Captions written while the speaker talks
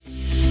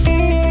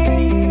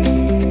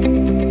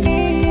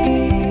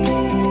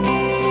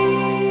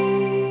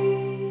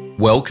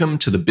Welcome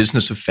to the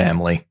Business of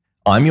Family.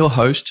 I'm your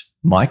host,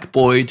 Mike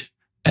Boyd,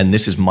 and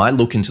this is my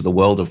look into the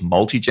world of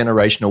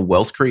multi-generational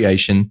wealth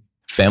creation,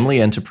 family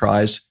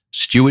enterprise,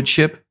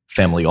 stewardship,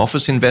 family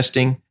office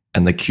investing,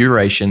 and the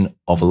curation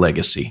of a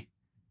legacy.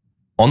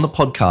 On the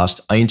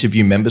podcast, I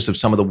interview members of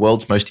some of the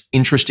world's most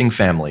interesting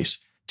families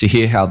to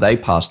hear how they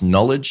pass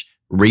knowledge,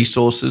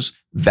 resources,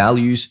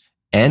 values,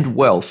 and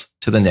wealth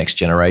to the next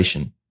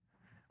generation.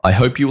 I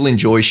hope you will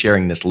enjoy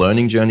sharing this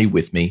learning journey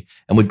with me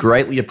and would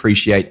greatly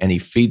appreciate any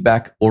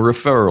feedback or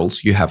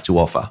referrals you have to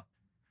offer.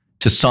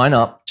 To sign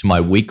up to my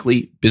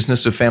weekly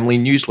Business of Family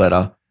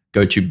newsletter,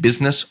 go to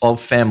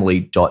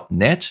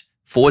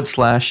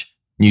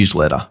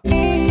businessoffamily.net/newsletter.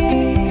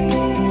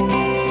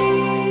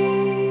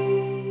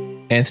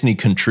 Anthony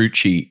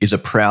Contrucci is a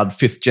proud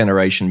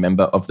fifth-generation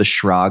member of the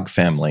Schrage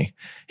family.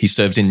 He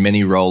serves in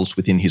many roles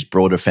within his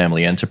broader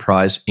family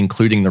enterprise,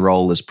 including the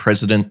role as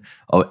president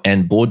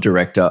and board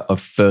director of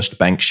First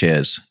Bank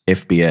Shares,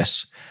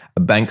 FBS, a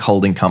bank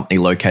holding company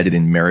located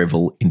in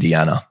Maryville,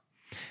 Indiana.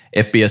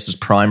 FBS's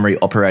primary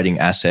operating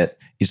asset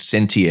is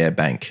Centier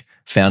Bank.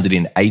 Founded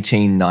in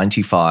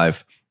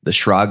 1895, the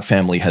Schrage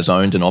family has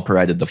owned and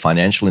operated the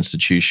financial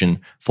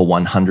institution for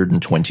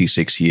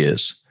 126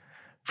 years.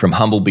 From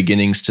humble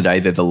beginnings, today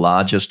they're the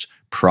largest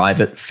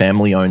private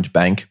family-owned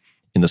bank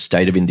in the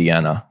state of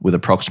Indiana, with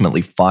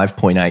approximately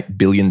 $5.8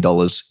 billion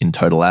in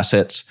total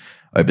assets,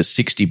 over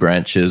 60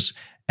 branches,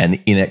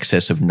 and in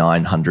excess of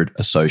 900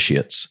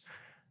 associates.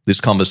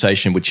 This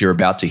conversation, which you're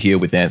about to hear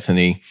with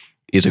Anthony,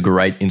 is a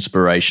great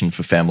inspiration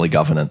for family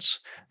governance.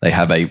 They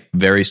have a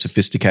very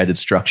sophisticated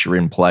structure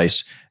in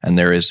place, and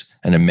there is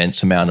an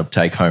immense amount of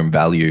take-home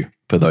value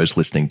for those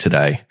listening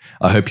today.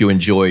 I hope you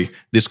enjoy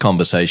this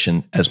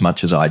conversation as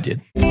much as I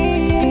did.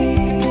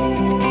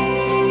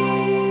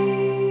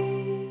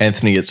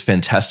 Anthony, it's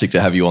fantastic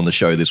to have you on the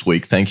show this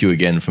week. Thank you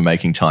again for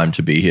making time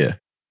to be here.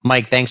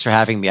 Mike, thanks for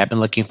having me. I've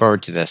been looking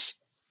forward to this.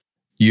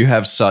 You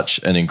have such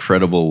an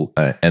incredible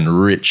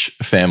and rich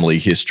family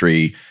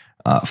history,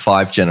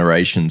 5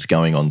 generations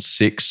going on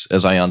 6,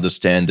 as I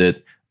understand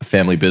it, a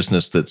family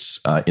business that's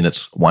in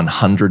its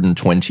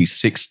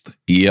 126th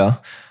year.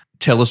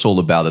 Tell us all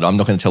about it. I'm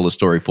not going to tell the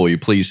story for you.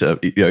 Please,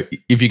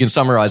 if you can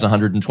summarize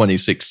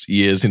 126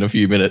 years in a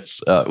few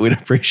minutes, we'd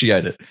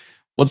appreciate it.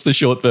 What's the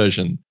short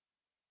version?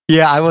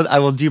 Yeah, I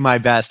will do my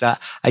best. I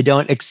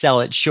don't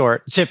excel at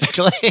short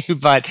typically,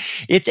 but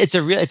it's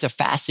a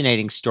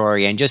fascinating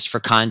story. And just for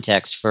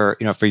context, for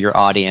your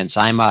audience,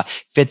 I'm a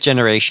 5th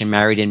generation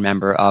married in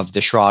member of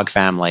the Schrage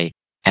family.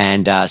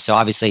 And so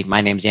obviously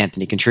my name's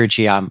Anthony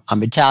Contrucci. I'm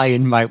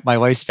Italian. My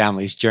wife's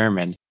family is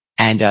German.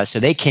 And so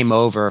they came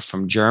over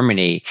from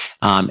Germany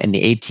in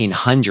the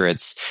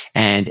 1800s.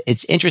 And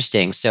it's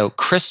interesting. So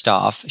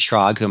Christoph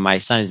Schrage, who my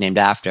son is named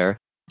after,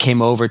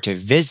 came over to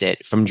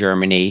visit from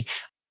Germany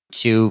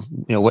to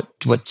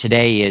what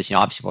today is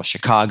obviously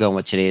Chicago, and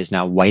what today is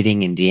now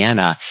Whiting,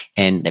 Indiana,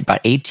 in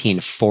about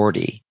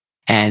 1840.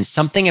 And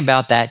something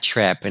about that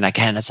trip, and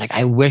it's like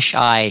I wish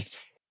when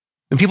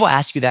people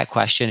ask you that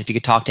question, if you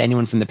could talk to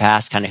anyone from the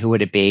past, kind of who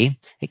would it be?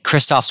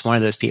 Christoph's one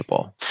of those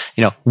people.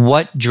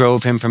 What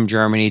drove him from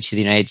Germany to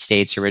the United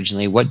States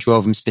originally? What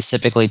drove him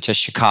specifically to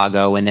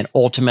Chicago? And then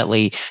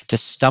ultimately to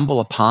stumble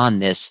upon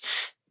this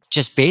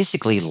just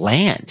basically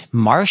land,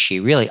 marshy,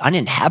 really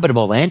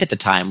uninhabitable land at the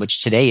time,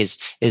 which today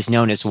is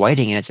known as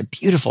Whiting. And it's a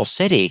beautiful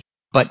city,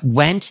 but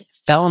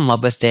fell in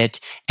love with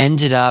it,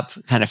 ended up,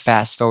 kind of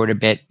fast forward a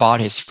bit, bought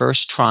his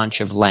first tranche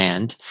of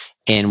land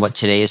in what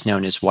today is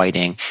known as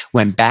Whiting,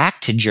 went back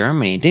to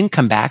Germany, didn't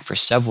come back for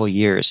several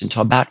years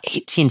until about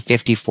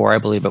 1854, I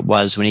believe it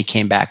was, when he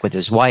came back with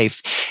his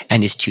wife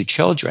and his 2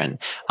 children.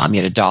 He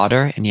had a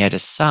daughter and he had a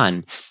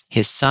son.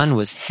 His son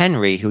was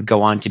Henry, who would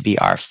go on to be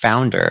our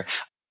founder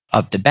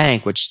of the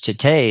bank, which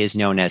today is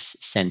known as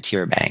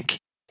Centier Bank.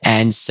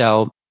 And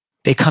so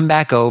they come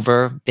back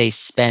over, they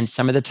spend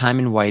some of the time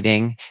in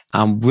Whiting,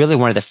 really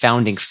one of the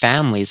founding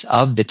families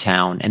of the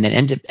town, and then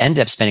end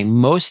up spending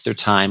most of their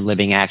time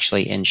living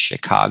actually in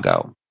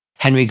Chicago.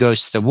 Henry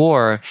goes to the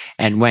war,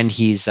 and when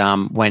he's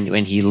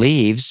when he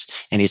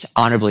leaves and he's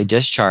honorably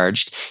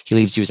discharged, he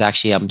was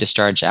actually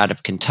discharged out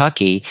of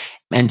Kentucky,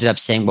 ended up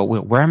saying, well,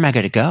 where am I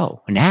going to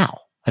go now?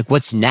 Like,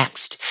 what's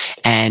next?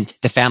 And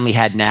the family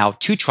had now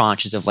 2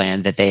 tranches of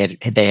land that they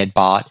had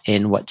bought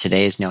in what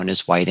today is known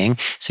as Whiting.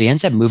 So he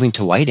ends up moving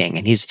to Whiting,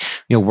 and he's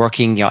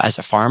working as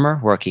a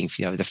farmer, working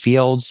the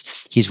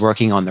fields. He's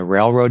working on the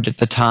railroad at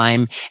the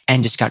time,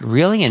 and just got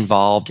really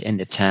involved in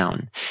the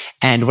town.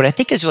 And what I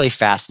think is really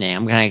fascinating,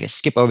 I'm going to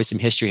skip over some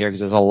history here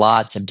because there's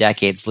lots of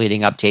decades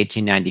leading up to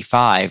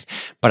 1895.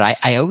 But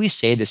I always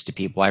say this to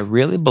people: I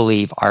really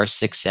believe our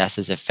success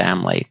as a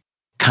family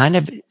kind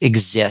of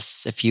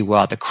exists, if you will,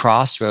 at the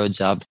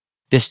crossroads of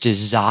this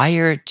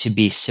desire to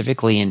be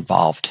civically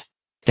involved.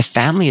 The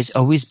family has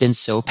always been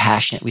so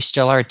passionate, we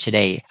still are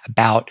today,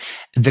 about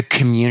the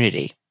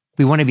community.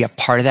 We want to be a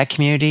part of that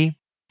community.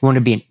 We want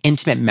to be an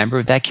intimate member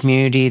of that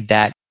community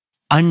that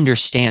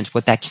understands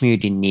what that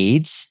community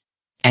needs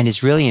and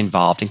is really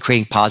involved in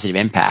creating positive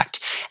impact.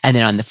 And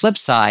then on the flip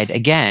side,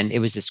 again, it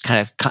was this kind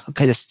of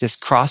this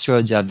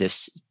crossroads of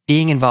this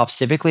being involved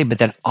civically, but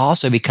then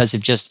also because of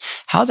just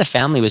how the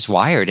family was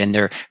wired and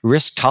their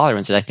risk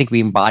tolerance that I think we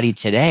embody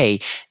today.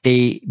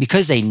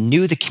 Because they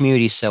knew the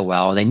community so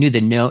well, they knew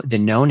the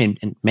known and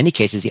in many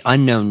cases the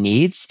unknown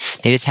needs.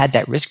 They just had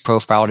that risk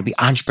profile to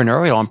be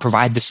entrepreneurial and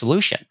provide the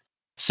solution.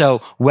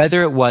 So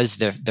whether it was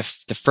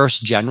the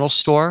first general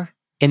store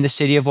in the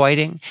city of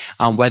Whiting,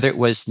 whether it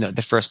was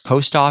the first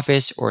post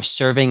office or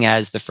serving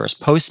as the first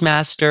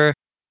postmaster,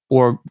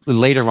 or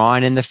later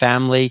on in the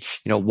family,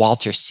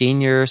 Walter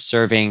Sr.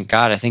 serving,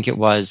 I think it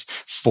was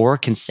 4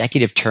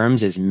 consecutive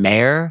terms as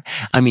mayor.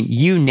 I mean,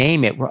 you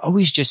name it. We're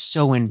always just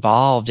so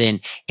involved in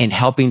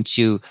helping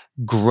to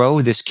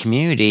grow this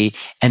community.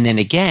 And then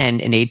again,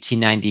 in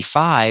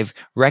 1895,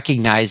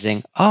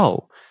 recognizing,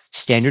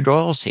 Standard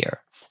Oil's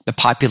here. The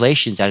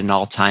population's at an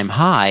all-time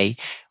high.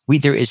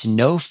 There is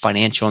no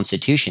financial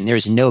institution. There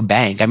is no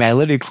bank. I mean, I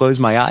literally close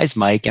my eyes,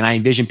 Mike, and I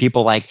envision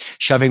people like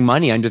shoving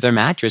money under their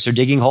mattress or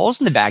digging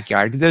holes in the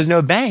backyard because there's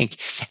no bank.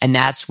 And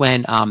that's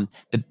when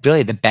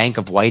the Bank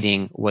of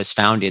Whiting was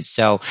founded.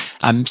 So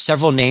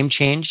several name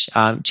changes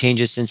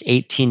since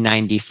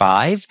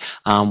 1895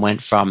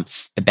 went from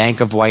the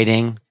Bank of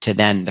Whiting to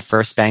then the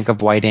First Bank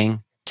of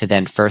Whiting, to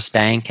then First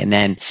Bank, and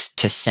then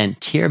to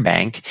Centier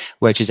Bank,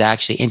 which is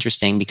actually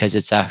interesting because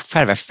it's a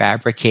kind of a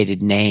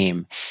fabricated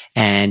name.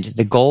 And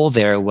the goal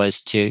there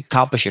was to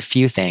accomplish a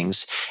few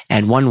things.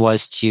 And one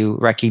was to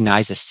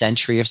recognize a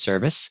century of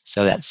service.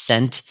 So that's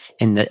cent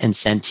in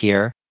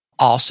Centier.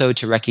 Also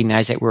to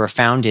recognize that we were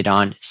founded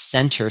on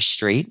Center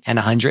Street and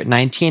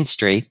 119th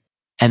Street.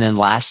 And then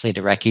lastly,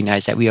 to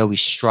recognize that we always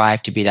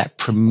strive to be that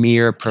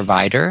premier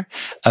provider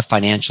of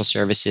financial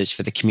services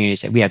for the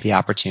communities that we have the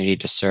opportunity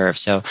to serve.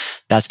 So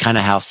that's kind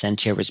of how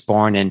Centier was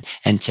born. And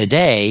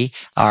today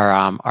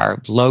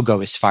our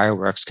logo is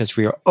fireworks because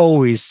we are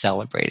always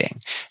celebrating.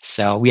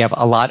 So we have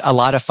a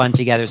lot of fun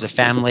together as a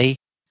family,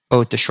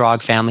 both the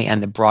Schrage family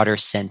and the broader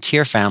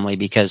Centier family,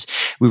 because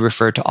we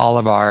refer to all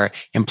of our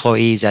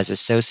employees as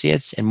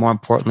associates and more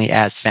importantly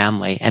as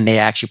family. And they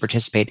actually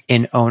participate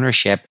in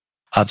ownership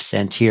of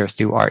Centier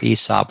through our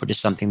ESOP, which is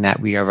something that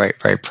we are very,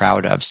 very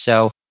proud of.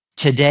 So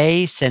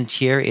today,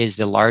 Centier is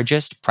the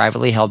largest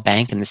privately held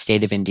bank in the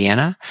state of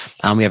Indiana.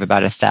 We have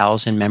about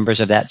 1,000 members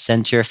of that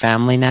Centier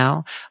family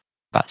now,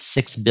 about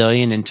 $6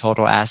 billion in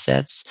total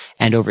assets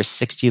and over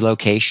 60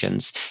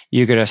 locations.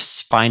 You're going to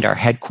find our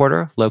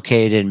headquarters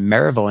located in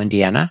Maryville,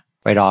 Indiana,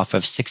 right off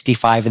of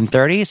 65 and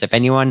 30. So if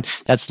anyone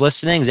that's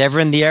listening is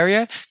ever in the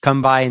area,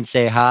 come by and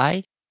say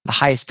hi. The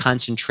highest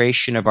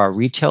concentration of our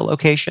retail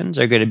locations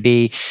are going to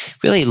be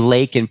really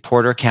Lake and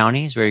Porter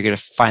counties, where you're going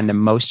to find the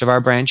most of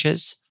our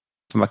branches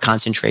from a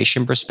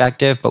concentration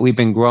perspective. But we've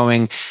been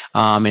growing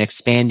and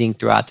expanding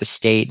throughout the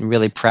state, and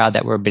really proud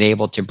that we've been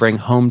able to bring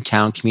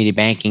hometown community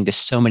banking to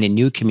so many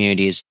new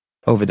communities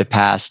over the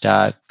past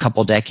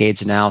couple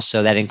decades now.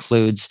 So that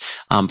includes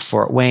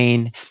Fort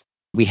Wayne.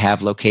 We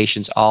have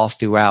locations all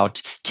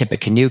throughout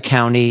Tippecanoe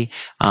County.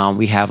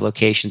 We have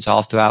locations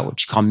all throughout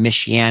what you call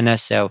Michiana.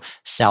 So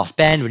South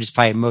Bend, which is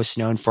probably most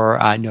known for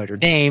Notre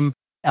Dame,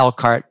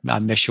 Elkhart,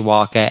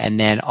 Mishawaka, and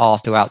then all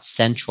throughout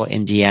central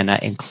Indiana,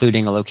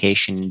 including a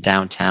location in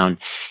downtown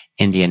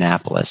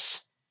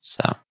Indianapolis.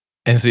 So,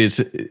 Anthony, it's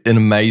an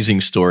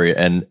amazing story,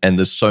 and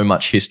there's so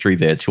much history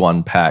there to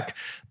unpack.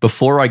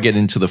 Before I get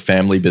into the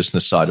family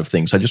business side of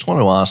things, I just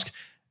want to ask,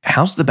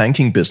 how's the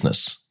banking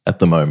business at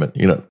the moment?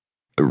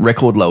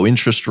 Record low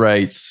interest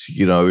rates,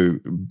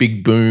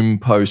 big boom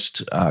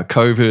post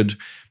COVID.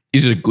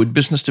 Is it a good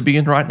business to be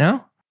in right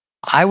now?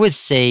 I would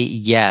say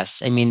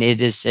yes. I mean,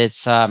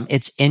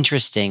 it's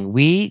interesting.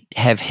 We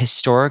have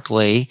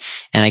historically,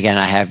 and again,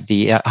 I have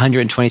the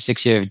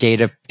 126 year of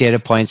data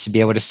points to be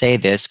able to say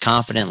this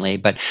confidently,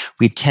 but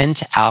we tend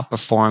to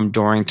outperform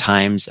during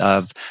times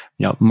of,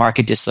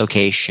 market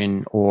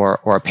dislocation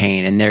or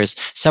pain. And there's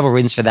several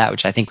reasons for that,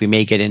 which I think we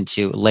may get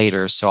into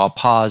later. So I'll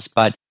pause,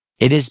 but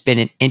it has been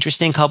an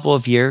interesting couple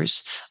of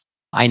years.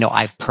 I know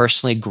I've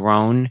personally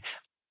grown,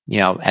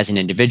 as an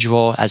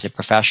individual, as a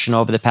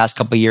professional over the past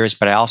couple of years,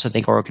 but I also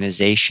think our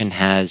organization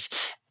has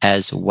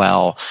as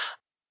well.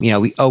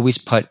 We always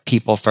put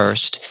people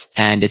first,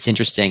 and it's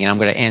interesting. And I'm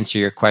going to answer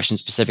your question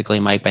specifically,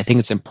 Mike, but I think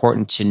it's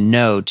important to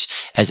note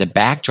as a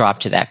backdrop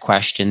to that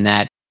question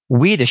that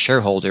we, the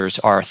shareholders,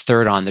 are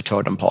third on the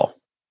totem pole.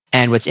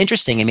 And what's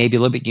interesting and maybe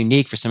a little bit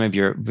unique for some of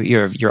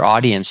your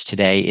audience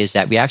today is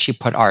that we actually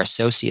put our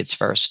associates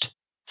first.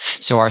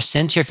 So our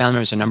Centier family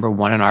members are number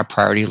one on our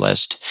priority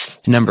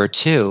list. Number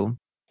two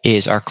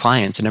is our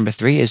clients, and number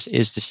three is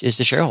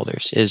the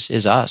shareholders,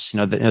 is us,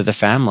 the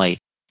family.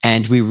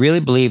 And we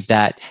really believe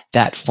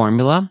that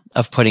formula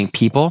of putting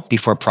people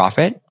before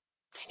profit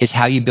is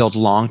how you build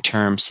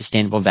long-term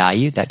sustainable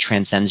value that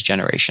transcends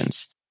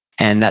generations.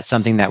 And that's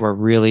something that we're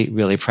really,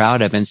 really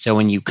proud of. And so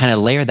when you kind of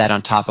layer that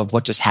on top of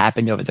what just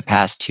happened over the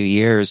past 2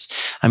 years,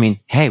 I mean,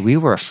 hey, we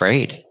were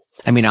afraid.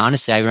 I mean,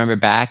 honestly, I remember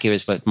back, it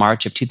was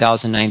March of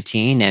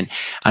 2019. And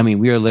I mean,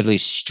 we were literally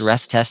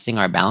stress testing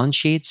our balance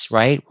sheets,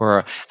 right?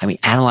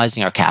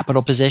 Analyzing our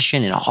capital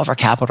position and all of our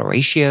capital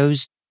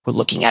ratios. We're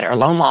looking at our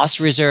loan loss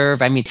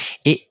reserve. I mean,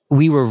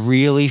 we were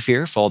really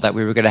fearful that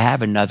we were going to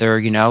have another,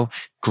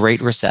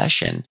 great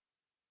recession,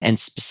 and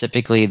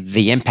specifically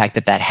the impact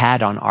that that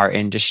had on our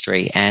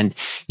industry. And,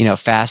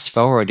 fast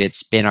forward,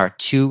 it's been our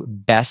two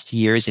best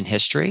years in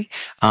history.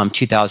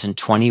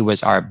 2020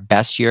 was our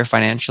best year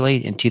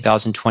financially, and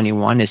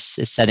 2021 is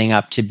setting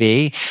up to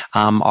be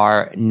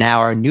our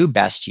new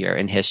best year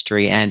in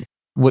history. And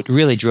what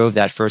really drove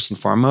that first and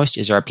foremost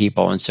is our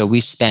people. And so we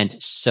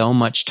spent so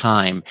much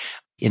time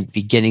in the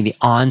beginning, the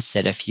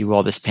onset, if you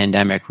will, this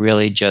pandemic,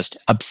 really just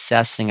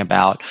obsessing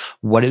about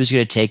what it was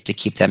going to take to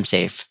keep them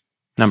safe.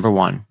 Number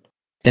one.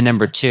 Then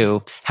number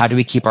two, how do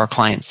we keep our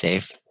clients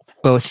safe?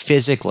 Both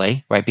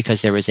physically, right?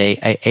 Because there was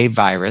a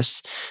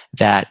virus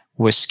that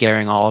was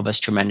scaring all of us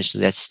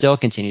tremendously, that still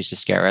continues to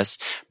scare us.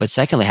 But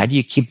secondly, how do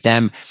you keep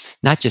them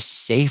not just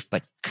safe,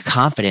 but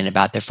confident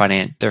about their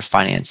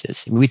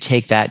finances? And we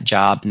take that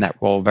job and that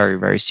role very,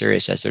 very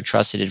serious as their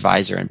trusted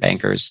advisor and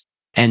bankers.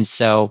 And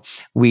so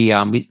we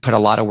put a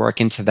lot of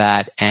work into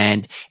that.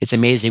 And it's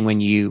amazing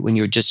when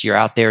you're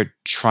out there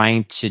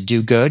trying to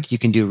do good, you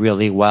can do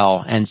really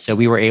well. And so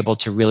we were able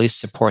to really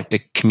support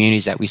the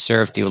communities that we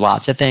serve through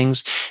lots of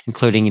things,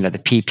 including, the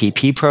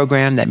PPP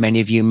program that many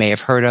of you may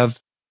have heard of,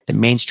 the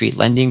Main Street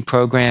Lending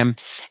Program,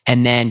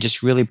 and then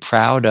just really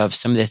proud of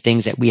some of the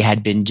things that we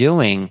had been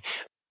doing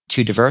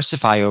to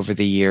diversify over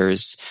the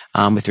years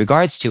with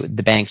regards to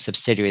the bank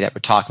subsidiary that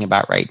we're talking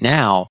about right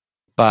now.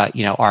 But,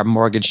 our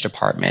mortgage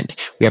department,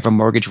 we have a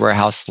mortgage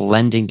warehouse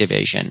lending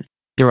division.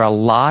 There are a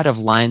lot of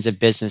lines of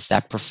business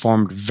that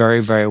performed very,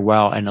 very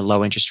well in a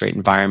low interest rate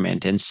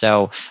environment. And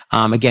so,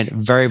 again,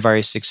 very,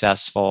 very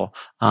successful.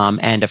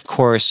 And of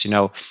course,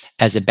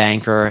 as a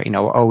banker,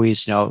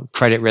 always,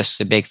 credit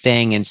risk is a big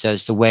thing. And so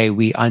it's the way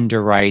we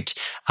underwrite.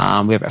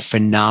 We have a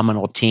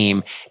phenomenal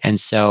team. And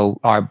so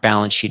our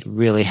balance sheet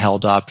really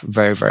held up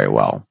very, very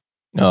well.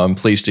 Oh, I'm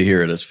pleased to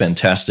hear it. It's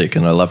fantastic.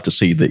 And I love to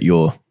see that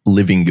you're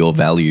living your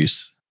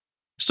values.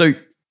 So,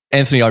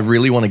 Anthony, I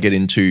really want to get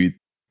into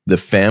the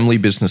family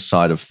business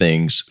side of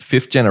things.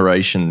 Fifth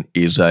generation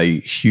is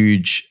a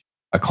huge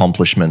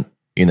accomplishment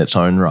in its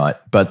own right,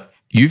 but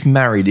you've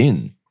married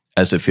in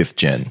as a fifth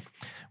gen,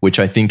 which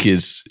I think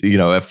is,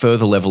 a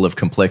further level of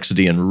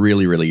complexity and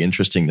really, really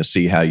interesting to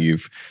see how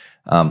you've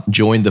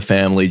joined the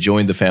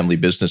family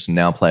business, and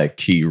now play a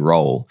key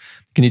role.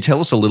 Can you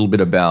tell us a little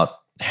bit about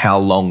how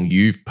long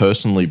you've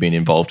personally been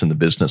involved in the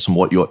business and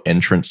what your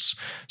entrance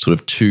sort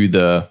of to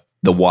the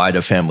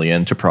wider family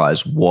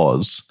enterprise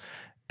was?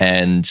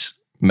 And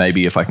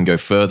maybe if I can go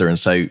further and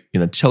say,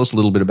 tell us a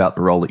little bit about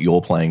the role that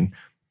you're playing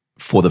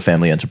for the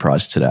family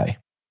enterprise today.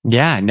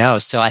 Yeah, no.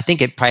 So I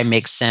think it probably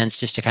makes sense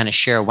just to kind of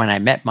share when I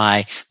met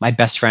my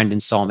best friend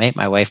and soulmate,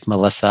 my wife,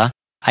 Melissa.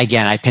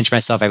 Again, I pinch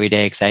myself every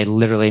day because I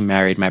literally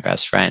married my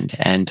best friend.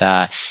 And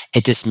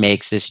it just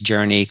makes this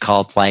journey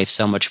called life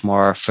so much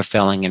more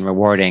fulfilling and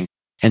rewarding.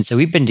 And so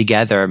we've been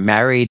together,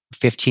 married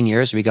 15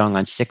 years. We're going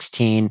on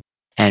 16.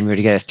 And we were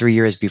together 3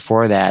 years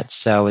before that.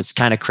 So it's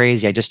kind of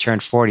crazy. I just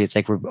turned 40. It's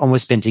like we've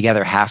almost been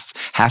together half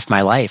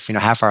my life,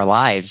 half our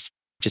lives,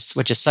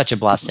 which is such a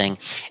blessing.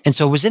 And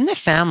so I was in the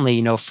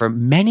family, for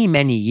many,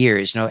 many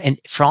years, and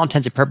for all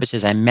intents and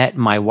purposes, I met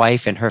my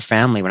wife and her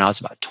family when I was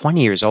about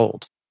 20 years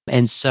old.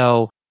 And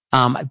so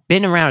I've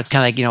been around. It's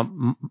kind of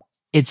like,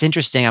 it's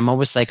interesting. I'm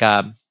almost like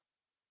and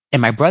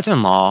my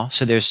brother-in-law,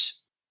 so there's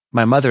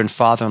my mother and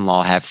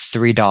father-in-law have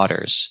 3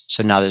 daughters.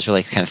 So now there's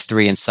really kind of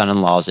 3 and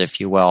son-in-laws, if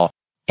you will.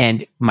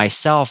 And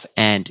myself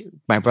and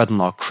my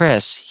brother-in-law,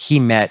 Chris, he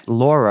met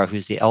Laura,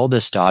 who's the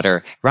eldest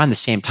daughter, around the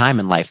same time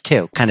in life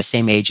too, kind of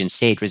same age and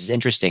stage, which is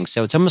interesting.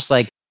 So it's almost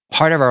like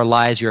part of our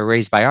lives we were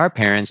raised by our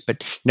parents,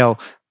 but,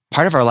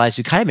 part of our lives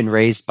we kind of been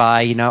raised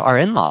by, our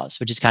in-laws,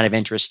 which is kind of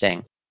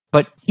interesting.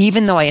 But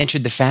even though I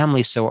entered the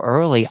family so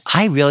early,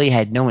 I really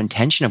had no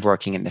intention of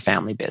working in the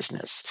family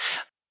business.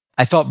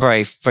 I felt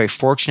very, very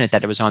fortunate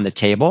that it was on the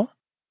table,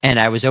 and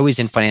I was always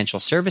in financial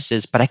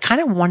services, but I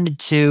kind of wanted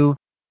to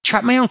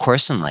chart my own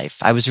course in life.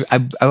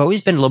 I've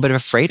always been a little bit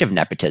afraid of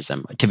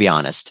nepotism, to be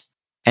honest.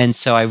 And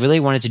so I really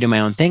wanted to do my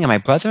own thing. And my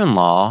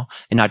brother-in-law,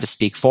 and not to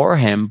speak for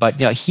him,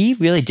 but he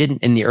really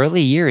didn't, in the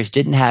early years,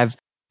 didn't have,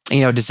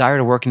 desire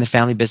to work in the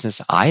family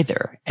business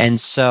either.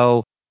 And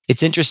so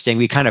it's interesting.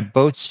 We kind of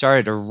both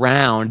started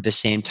around the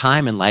same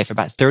time in life,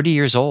 about 30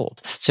 years old.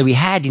 So we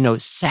had,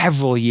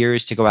 several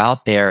years to go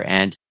out there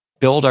and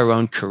build our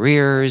own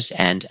careers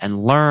and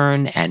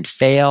learn and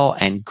fail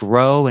and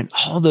grow and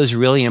all those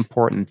really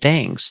important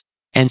things.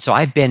 And so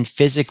I've been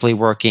physically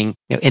working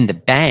in the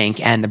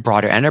bank and the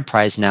broader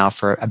enterprise now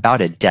for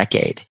about a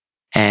decade.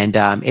 And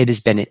it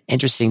has been an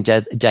interesting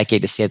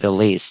decade to say the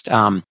least.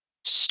 I've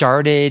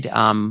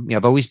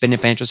always been in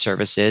financial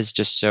services,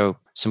 just so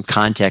some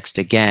context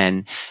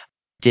again.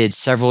 Did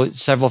several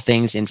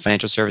things in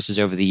financial services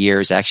over the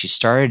years. I actually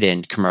started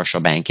in commercial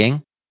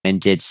banking. and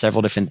did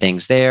several different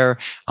things there.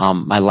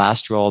 My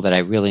last role that I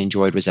really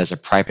enjoyed was as a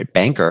private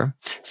banker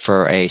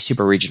for a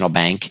super regional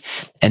bank,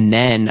 and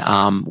then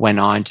went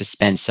on to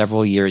spend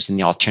several years in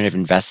the alternative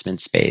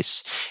investment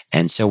space.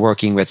 And so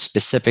working with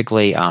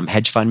specifically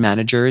hedge fund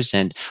managers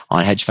and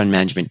on hedge fund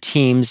management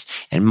teams.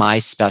 And my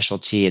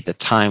specialty at the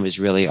time was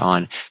really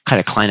on kind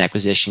of client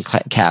acquisition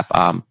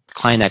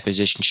client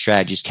acquisition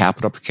strategies,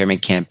 capital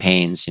procurement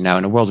campaigns. In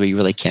a world where you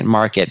really can't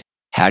market,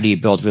 how do you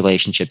build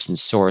relationships and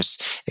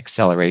source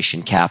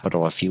acceleration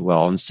capital, if you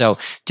will? And so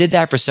did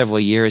that for several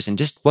years and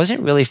just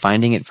wasn't really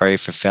finding it very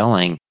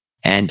fulfilling.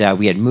 And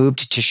we had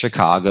moved to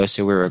Chicago,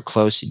 so we were in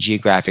close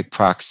geographic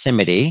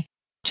proximity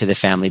to the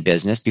family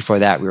business. Before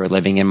that, we were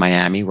living in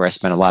Miami, where I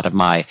spent a lot of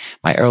my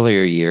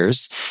earlier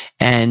years,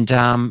 and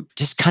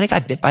just kind of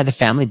got bit by the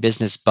family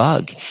business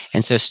bug.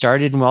 And so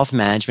started in wealth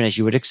management, as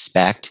you would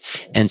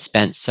expect, and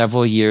spent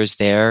several years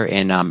there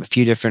in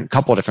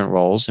couple different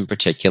roles in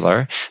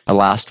particular. The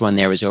last one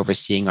there was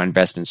overseeing our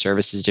investment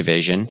services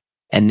division.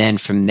 And then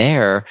from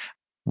there,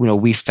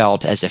 we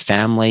felt as a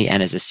family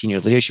and as a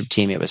senior leadership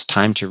team, it was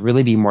time to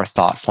really be more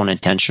thoughtful and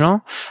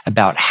intentional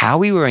about how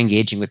we were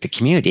engaging with the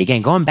community.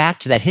 Again, going back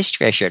to that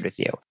history I shared with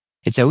you,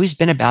 it's always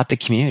been about the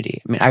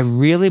community. I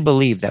really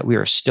believe that we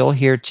are still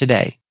here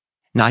today,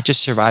 not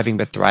just surviving,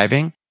 but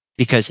thriving,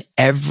 because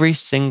every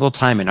single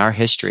time in our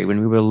history when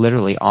we were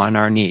literally on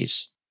our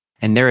knees,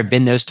 and there have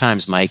been those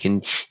times, Mike,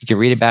 and you can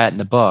read about it in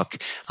the book.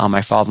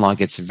 My father-in-law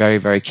gets very,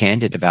 very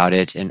candid about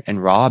it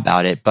and raw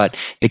about it. But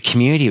the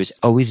community has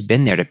always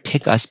been there to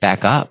pick us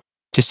back up,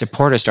 to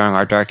support us during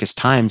our darkest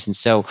times. And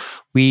so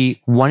we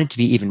wanted to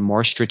be even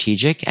more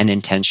strategic and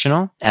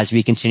intentional as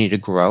we continue to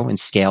grow and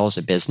scale as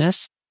a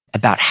business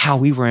about how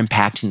we were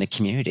impacting the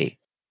community,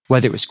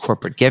 whether it was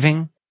corporate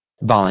giving,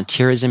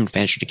 volunteerism, and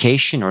financial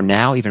education, or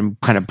now even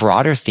kind of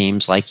broader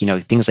themes like,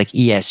 things like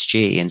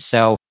ESG. And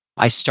so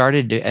I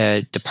started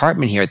a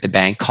department here at the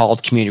bank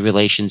called Community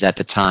Relations at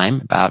the time,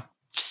 about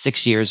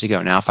 6 years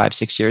ago now,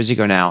 5-6 years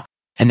ago now.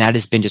 And that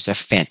has been just a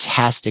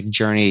fantastic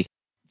journey.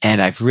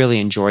 And I've really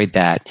enjoyed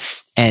that.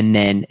 And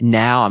then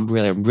now I'm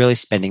really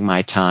spending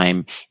my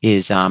time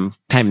is kind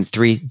of in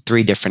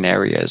three different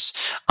areas.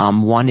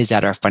 One is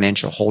at our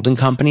financial holding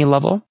company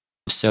level.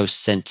 So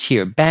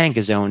Centier Bank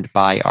is owned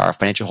by our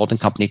financial holding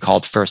company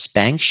called First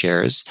Bank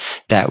Shares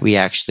that we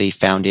actually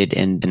founded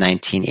in the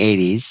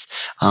 1980s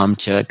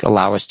to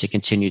allow us to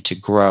continue to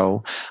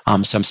grow.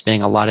 So I'm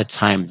spending a lot of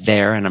time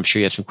there, and I'm sure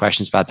you have some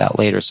questions about that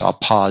later, so I'll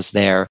pause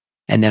there.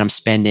 And then I'm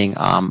spending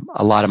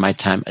a lot of my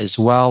time as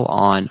well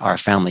on our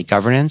family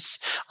governance.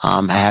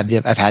 I've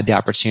had the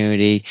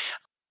opportunity,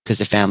 because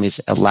the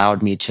family's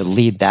allowed me to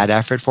lead that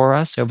effort for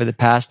us over the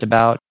past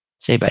about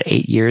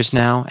 8 years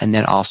now, and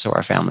then also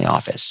our family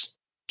office.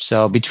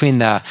 So between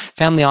the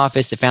family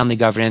office, the family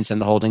governance,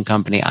 and the holding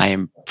company, I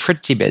am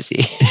pretty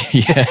busy.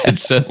 Yeah, it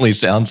certainly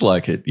sounds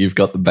like it. You've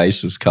got the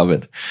bases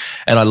covered.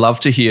 And I love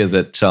to hear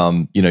that,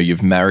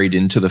 you've married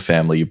into the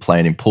family. You play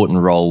an important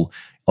role,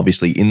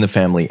 obviously, in the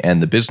family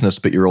and the business,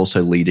 but you're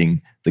also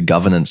leading the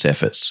governance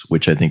efforts,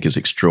 which I think is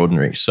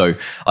extraordinary. So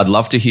I'd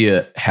love to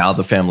hear how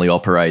the family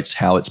operates,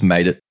 how it's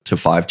made it to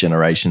 5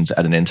 generations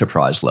at an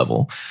enterprise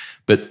level.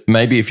 But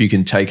maybe if you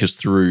can take us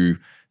through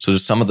sort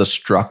of some of the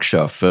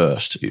structure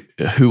first.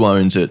 Who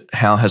owns it?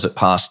 How has it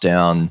passed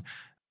down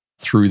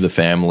through the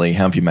family?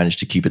 How have you managed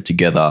to keep it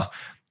together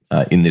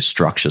in this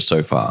structure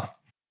so far?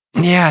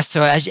 Yeah,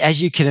 so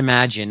as you can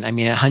imagine,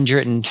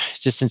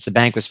 just since the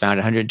bank was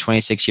founded,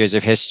 126 years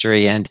of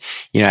history, and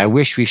I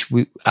wish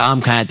I'm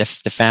kind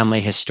of the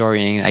family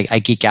historian. I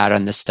geek out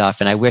on this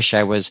stuff, and I wish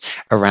I was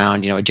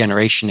around, a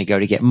generation ago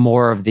to get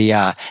more of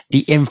the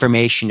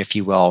information, if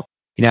you will.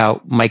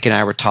 Mike and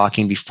I were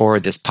talking before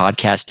this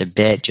podcast a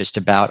bit just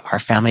about our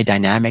family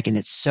dynamic, and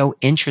it's so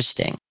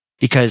interesting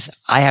because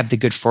I have the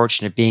good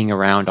fortune of being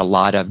around a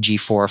lot of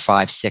G4,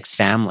 5, 6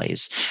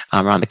 families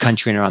around the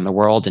country and around the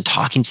world and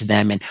talking to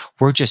them, and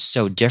we're just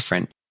so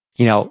different.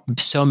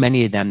 So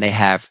many of them, they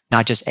have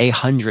not just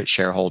 100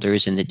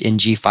 shareholders in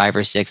G5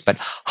 or 6, but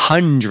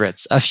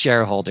hundreds of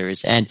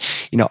shareholders. And,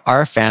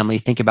 our family,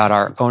 think about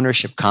our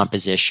ownership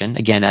composition,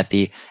 again, at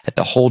the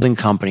holding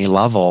company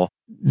level.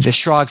 The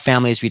Schrage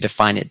family, as we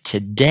define it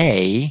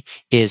today,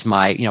 is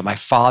my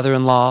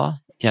father-in-law,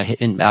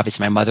 and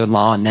obviously my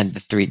mother-in-law, and then the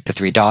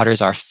three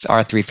daughters, our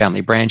 3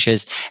 family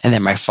branches, and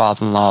then my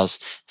father-in-law's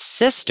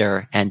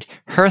sister and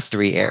her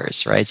 3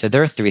 heirs, right? So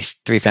there are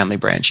three family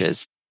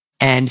branches.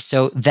 And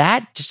so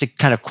that, just to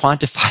kind of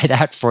quantify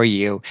that for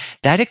you,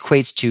 that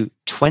equates to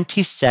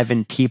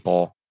 27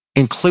 people,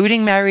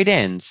 including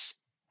married-ins,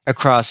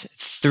 across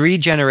 3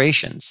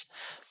 generations,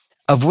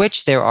 of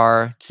which there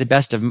are, to the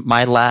best of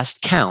my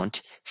last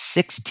count,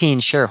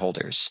 16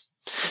 shareholders.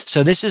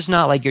 So this is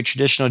not like your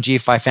traditional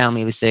G5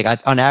 family.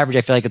 On average,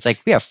 I feel like it's like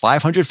we have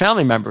 500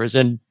 family members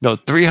and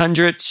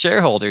 300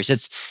 shareholders.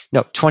 It's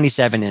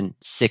 27 and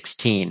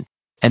 16.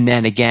 And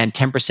then again,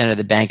 10% of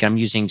the bank, and I'm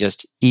using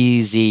just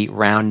easy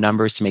round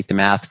numbers to make the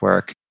math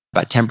work.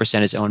 About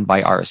 10% is owned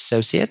by our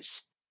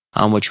associates,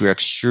 which we're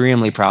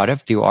extremely proud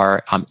of through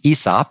our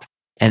ESOP.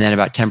 And then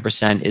about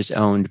 10% is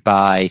owned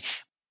by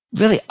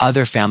really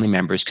other family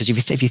members. Because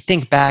if you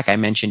think back, I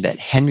mentioned that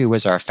Henry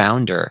was our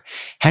founder.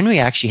 Henry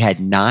actually had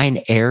 9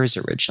 heirs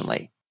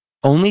originally.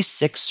 Only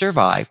 6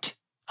 survived.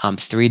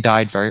 3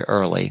 died very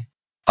early.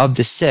 Of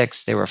the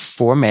 6, there were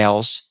 4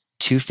 males,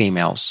 2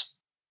 females.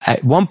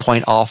 At one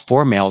point, all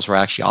 4 males were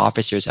actually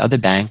officers of the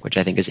bank, which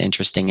I think is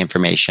interesting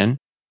information.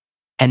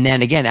 And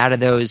then again, out of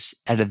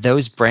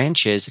those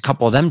branches, a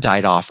couple of them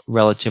died off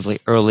relatively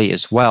early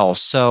as well.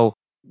 So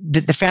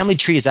the family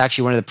tree is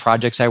actually one of the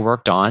projects I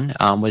worked on,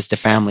 was the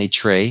family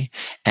tree.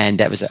 And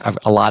that was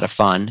a lot of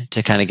fun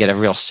to kind of get a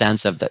real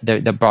sense of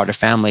the broader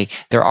family.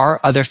 There are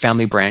other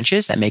family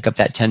branches that make up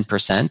that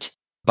 10%.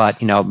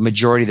 But,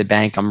 majority of the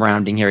bank, I'm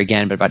rounding here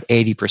again, but about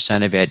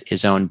 80% of it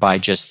is owned by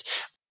just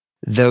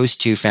those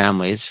 2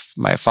 families,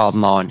 my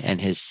father-in-law and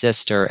his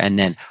sister. And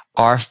then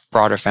our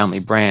broader family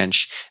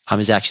branch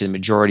is actually the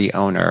majority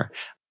owner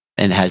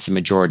and has the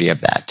majority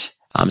of that.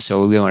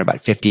 So we own about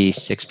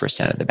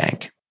 56% of the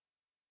bank.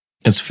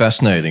 It's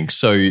fascinating.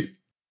 So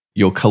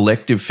your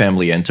collective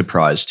family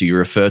enterprise, do you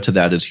refer to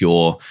that as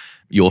your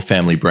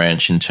family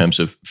branch in terms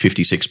of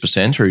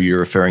 56%, or are you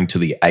referring to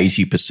the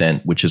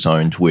 80% which is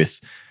owned with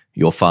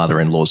your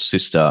father-in-law's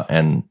sister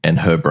and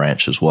her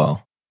branch as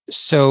well?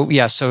 So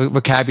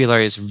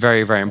vocabulary is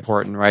very, very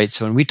important, right?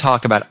 So when we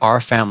talk about our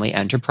family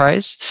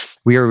enterprise,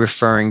 we are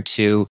referring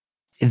to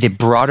the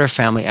broader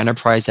family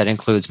enterprise that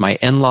includes my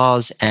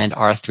in-laws and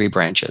our 3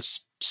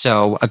 branches.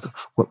 So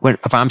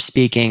if I'm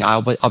speaking,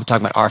 I'll be talking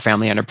about our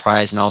family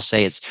enterprise, and I'll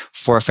say it's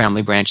 4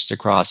 family branches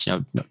across,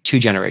 2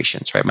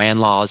 generations, right? My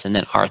in-laws and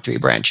then our 3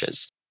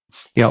 branches.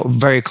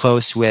 Very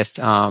close with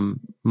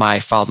my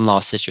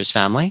father-in-law's sister's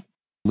family.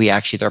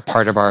 They're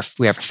part of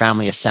we have a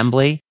family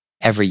assembly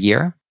every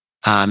year.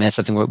 And that's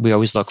something we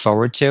always look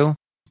forward to.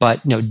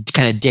 But,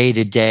 kind of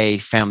day-to-day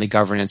family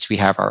governance, we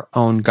have our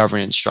own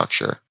governance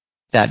structure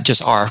that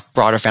just our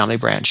broader family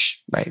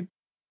branch, right?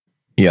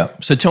 Yeah.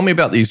 So tell me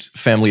about these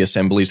family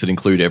assemblies that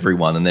include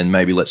everyone, and then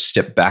maybe let's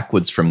step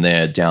backwards from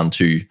there down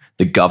to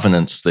the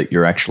governance that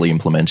you're actually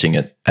implementing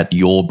at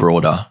your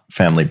broader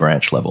family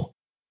branch level.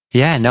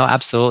 Yeah, no,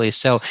 absolutely.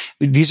 So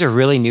these are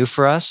really new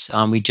for us.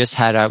 We just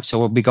had so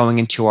we'll be going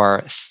into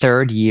our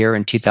 3rd year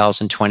in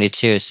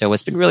 2022. So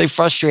what's been really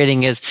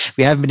frustrating is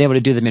we haven't been able to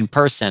do them in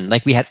person.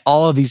 Like, we had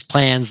all of these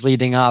plans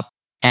leading up,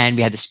 and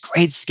we had this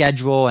great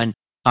schedule, and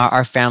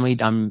our family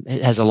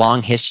has a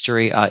long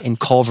history in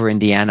Culver,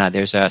 Indiana.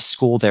 There's a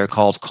school there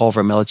called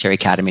Culver Military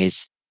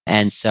Academies.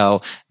 And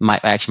so my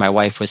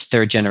wife was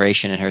 3rd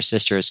generation, and her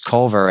sister is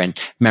Culver, and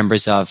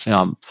members of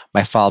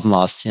my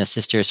father-in-law's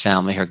sister's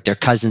family, their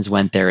cousins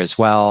went there as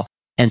well.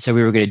 And so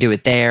we were going to do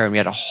it there, and we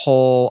had a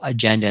whole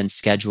agenda and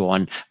schedule.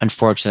 And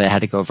unfortunately, I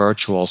had to go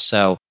virtual.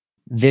 So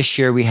this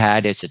year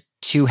it's a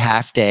 2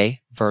 half-day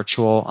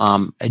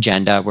virtual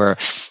agenda, where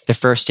the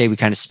first day we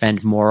kind of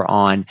spend more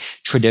on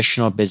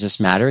traditional business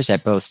matters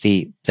at both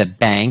the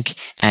bank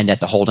and at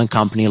the holding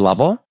company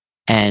level.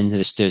 And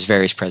there's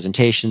various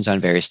presentations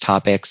on various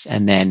topics.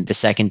 And then the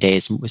second day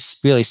was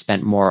really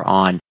spent more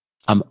on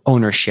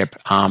ownership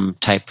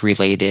type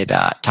related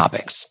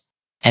topics.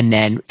 And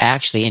then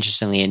actually,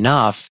 interestingly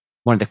enough,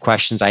 one of the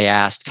questions I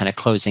asked kind of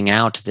closing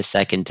out the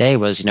second day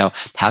was,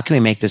 how can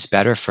we make this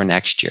better for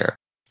next year?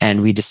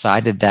 And we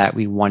decided that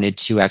we wanted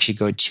to actually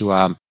go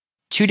to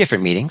 2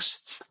 different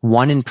meetings,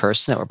 one in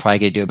person that we're probably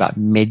going to do about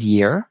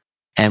mid-year.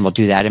 And we'll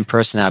do that in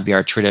person. That'll be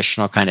our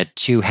traditional kind of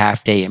 2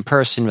 half-day in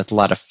person with a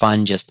lot of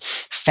fun, just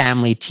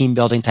family team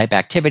building type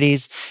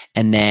activities.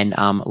 And then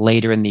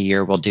later in the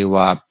year, we'll do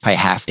probably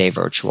half-day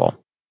virtual.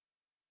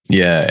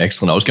 Yeah,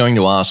 excellent. I was going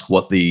to ask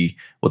what the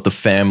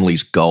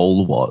family's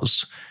goal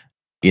was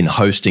in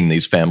hosting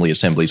these family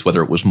assemblies,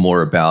 whether it was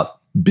more about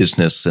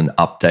business and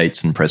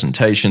updates and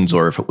presentations,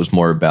 or if it was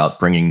more about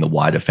bringing the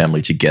wider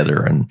family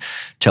together and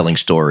telling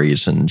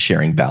stories and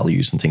sharing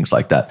values and things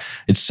like that.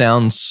 It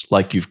sounds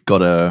like you've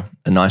got a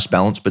nice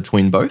balance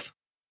between both.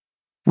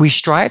 We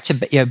strive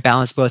to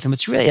balance both. And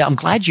I'm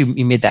glad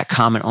you made that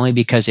comment, only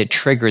because it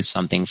triggered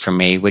something for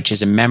me, which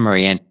is a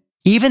memory. And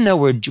even though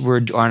we're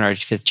on our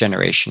 5th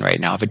generation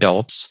right now of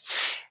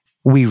adults,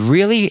 we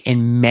really,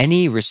 in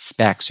many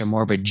respects, are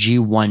more of a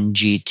G1,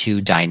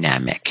 G2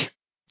 dynamic.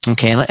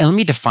 Okay, and let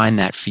me define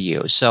that for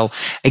you. So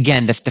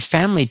again, the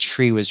family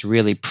tree was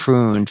really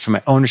pruned from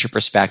an ownership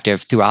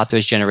perspective throughout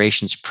those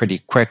generations pretty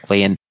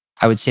quickly. And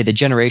I would say the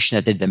generation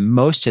that did the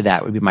most of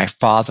that would be my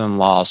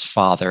father-in-law's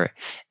father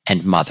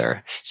and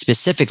mother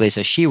specifically.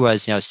 So she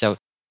was,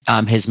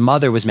 his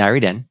mother was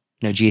married in,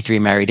 G3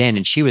 married in,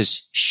 and she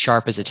was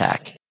sharp as a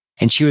tack.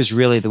 And she was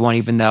really the one,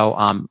 even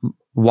though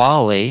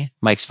Wally,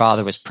 Mike's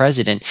father, was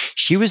president,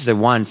 she was the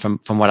one, from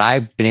what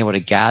I've been able to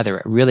gather,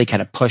 it really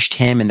kind of pushed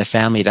him and the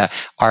family to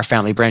our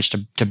family branch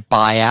to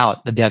buy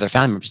out the other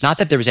family members. Not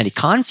that there was any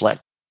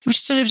conflict. It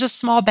was a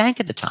small bank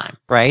at the time,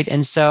 right?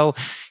 And so,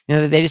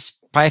 they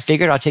just probably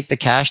figured, I'll take the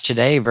cash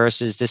today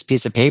versus this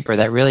piece of paper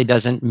that really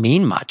doesn't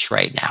mean much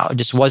right now. It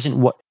just wasn't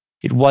what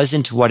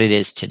it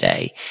is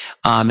today.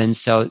 And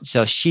so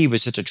she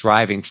was such a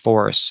driving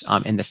force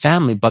in the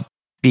family. But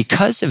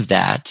because of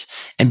that,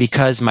 and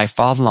because my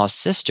father-in-law's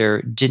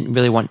sister didn't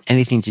really want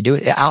anything to do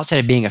with it, outside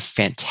of being a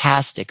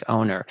fantastic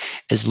owner,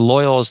 as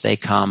loyal as they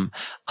come,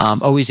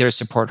 always there to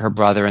support her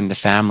brother and the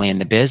family and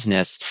the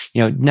business,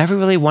 never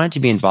really wanted to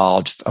be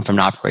involved from an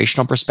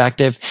operational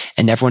perspective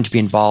and never wanted to be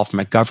involved from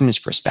a governance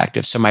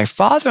perspective. So my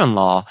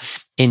father-in-law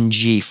in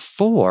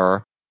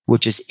G4,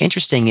 which is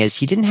interesting, is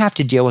he didn't have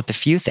to deal with a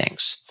few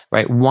things,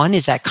 right? One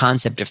is that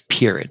concept of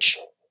peerage,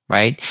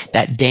 right?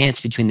 That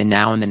dance between the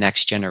now and the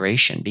next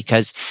generation,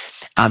 because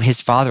his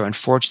father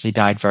unfortunately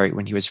died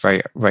when he was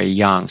very, very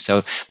young.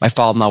 So my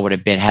father-in-law would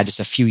have had just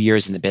a few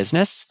years in the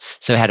business.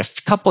 So had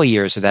a couple of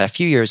years of that, a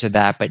few years of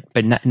that,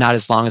 but not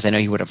as long as I know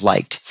he would have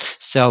liked.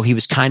 So he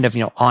was kind of,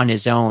 on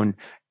his own,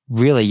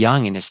 really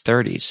young in his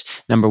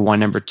 30s. Number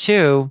one. Number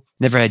two,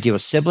 never had to deal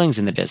with siblings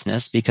in the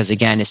business because,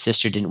 again, his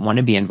sister didn't want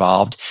to be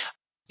involved.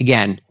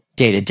 Again,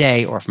 day to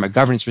day or from a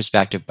governance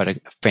perspective, but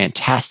a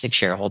fantastic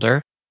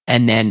shareholder.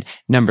 And then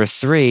number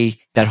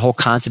three, that whole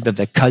concept of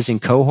the cousin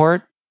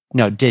cohort,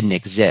 didn't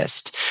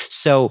exist.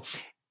 So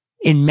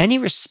in many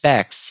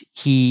respects,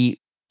 he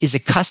is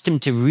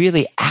accustomed to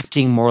really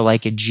acting more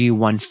like a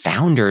G1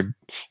 founder.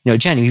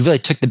 Jen, he really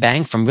took the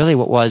bank from really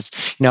what was,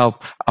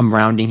 I'm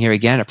rounding here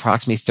again,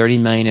 approximately 30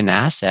 million in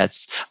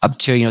assets up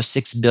to,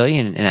 6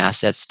 billion in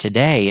assets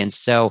today.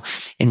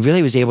 And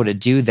really was able to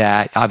do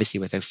that, obviously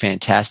with a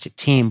fantastic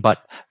team,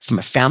 but from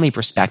a family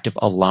perspective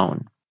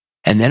alone.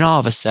 And then all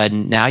of a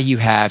sudden, now you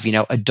have,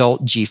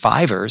 adult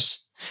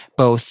G5ers,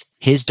 both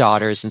his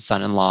daughters and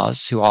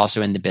son-in-laws who are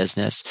also in the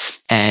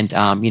business and,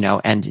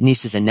 and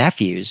nieces and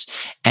nephews.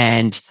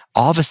 And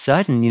all of a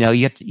sudden,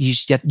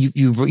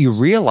 you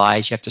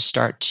realize you have to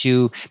start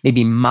to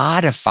maybe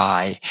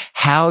modify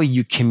how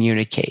you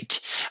communicate,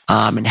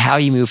 and how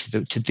you move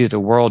through the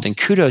world. And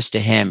kudos to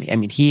him. I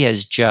mean, he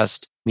has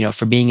just,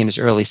 for being in his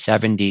early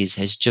 70s,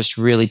 has just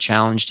really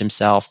challenged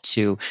himself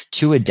to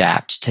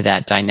adapt to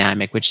that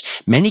dynamic,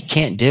 which many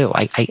can't do.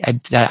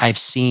 That I've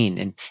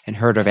seen and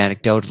heard of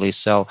anecdotally.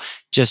 So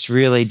just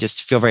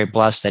feel very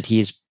blessed that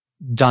he's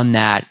done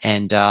that.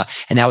 And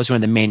that was one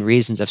of the main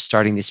reasons of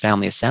starting these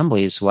family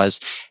assemblies was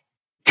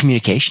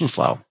communication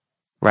flow,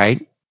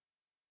 right?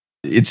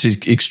 It's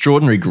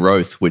extraordinary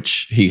growth,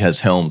 which he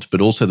has helmed,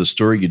 but also the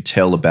story you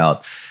tell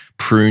about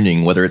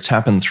pruning, whether it's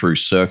happened through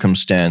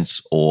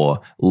circumstance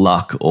or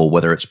luck, or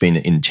whether it's been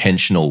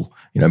intentional,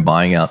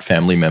 buying out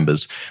family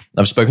members.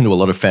 I've spoken to a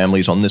lot of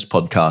families on this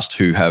podcast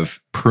who have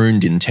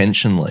pruned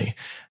intentionally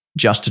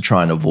just to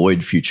try and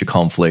avoid future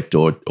conflict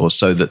or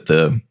so that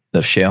the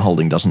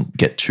shareholding doesn't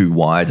get too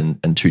wide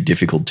and too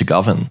difficult to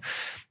govern.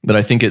 But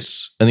I think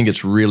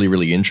it's really,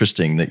 really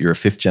interesting that you're a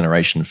fifth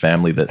generation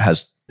family that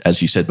has,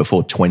 as you said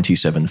before,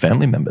 27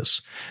 family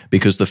members,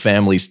 because the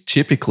families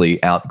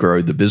typically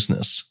outgrow the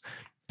business.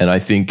 And I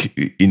think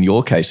in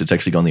your case, it's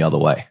actually gone the other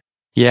way.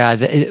 Yeah,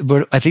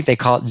 I think they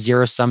call it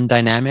zero-sum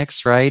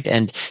dynamics, right?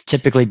 And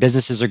typically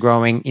businesses are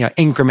growing,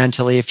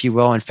 incrementally, if you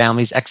will, and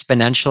families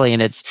exponentially.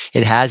 And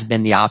it has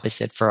been the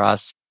opposite for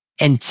us.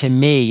 And to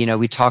me,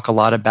 we talk a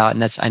lot about,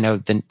 and I know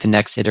the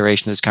next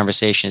iteration of this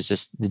conversation is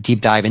just the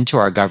deep dive into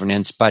our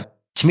governance. But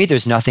to me,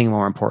 there's nothing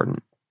more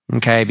important.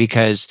 Okay.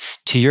 Because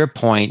to your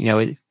point,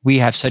 we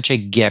have such a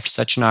gift,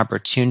 such an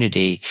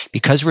opportunity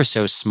because we're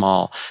so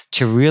small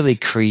to really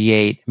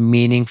create a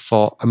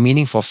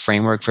meaningful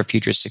framework for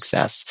future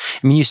success.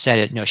 I mean, you said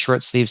it,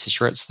 short sleeves to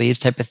short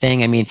sleeves type of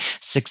thing. I mean,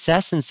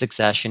 success and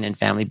succession in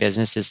family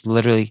business is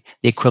literally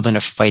the equivalent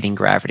of fighting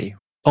gravity.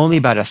 Only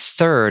about a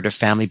third of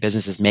family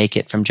businesses make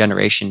it from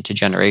generation to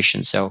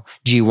generation. So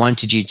G1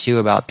 to G2,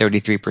 about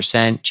 33%,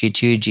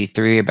 G2,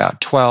 G3, about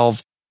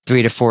 12,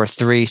 3 to 4,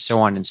 3, so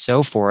on and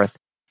so forth.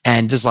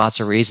 And there's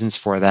lots of reasons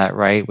for that,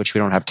 right? Which we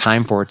don't have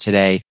time for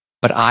today.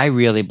 But I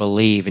really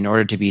believe in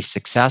order to be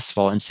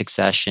successful in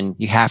succession,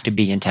 you have to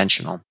be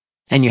intentional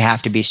and you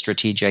have to be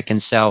strategic. And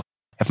so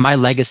if my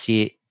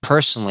legacy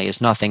personally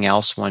is nothing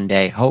else one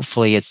day,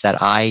 hopefully it's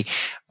that I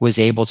was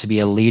able to be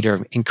a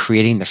leader in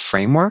creating the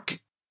framework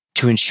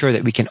to ensure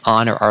that we can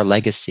honor our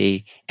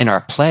legacy and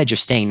our pledge of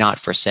staying not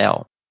for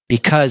sale,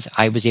 because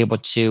I was able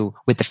to,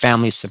 with the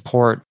family's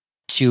support,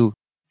 to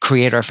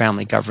create our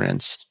family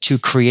governance, to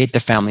create the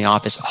family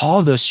office,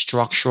 all those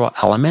structural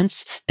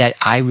elements that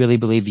I really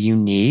believe you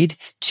need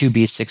to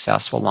be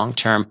successful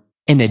long-term,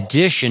 in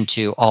addition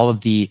to all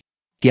of the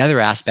other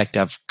aspect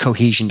of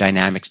cohesion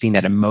dynamics, being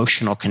that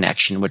emotional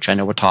connection, which I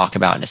know we'll talk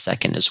about in a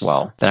second as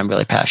well, that I'm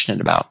really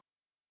passionate about.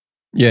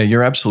 Yeah,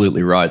 you're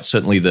absolutely right.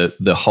 Certainly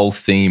the whole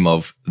theme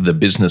of the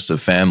business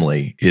of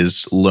family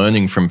is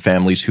learning from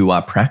families who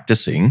are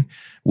practicing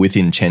with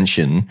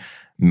intention,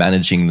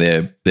 managing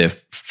their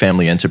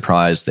family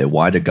enterprise, their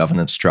wider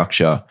governance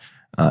structure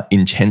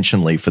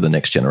intentionally for the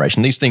next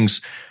generation. These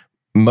things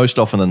most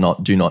often than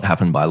not do not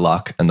happen by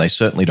luck, and they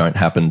certainly don't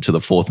happen to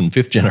the fourth and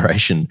fifth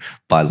generation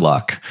by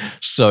luck.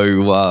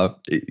 So,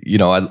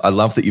 I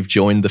love that you've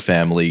joined the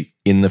family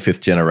in the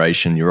fifth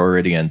generation. You're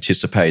already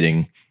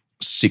anticipating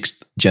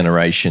sixth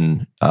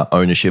generation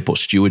ownership or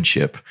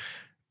stewardship.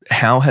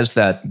 How has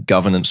that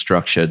governance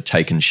structure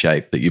taken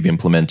shape that you've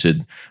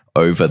implemented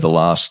over the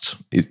last,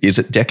 is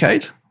it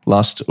decade?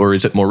 last, or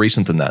is it more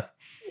recent than that?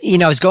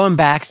 I was going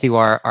back through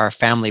our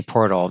family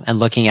portal and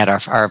looking at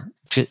our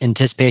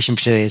anticipation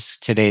for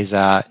today's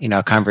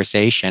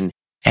conversation.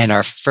 And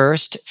our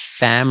first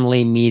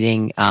family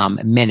meeting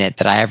minute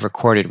that I have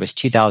recorded was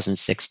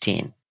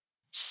 2016.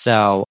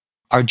 So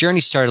our journey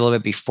started a little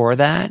bit before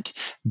that,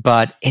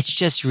 but it's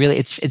just really,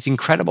 it's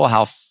incredible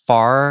how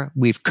far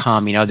we've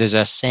come. There's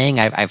a saying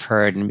I've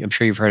heard, and I'm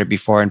sure you've heard it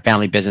before in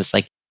family business,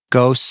 like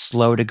go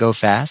slow to go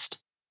fast,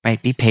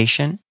 right? Be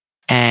patient.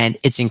 And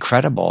it's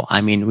incredible.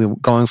 I mean, we're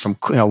going from,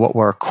 what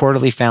were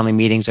quarterly family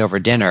meetings over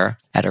dinner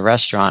at a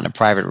restaurant, in a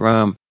private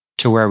room,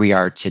 to where we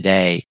are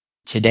today.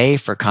 Today,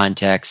 for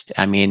context,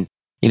 I mean,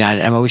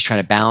 I'm always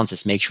trying to balance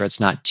this, make sure it's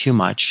not too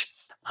much.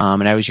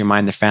 And I always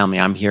remind the family,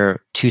 I'm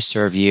here to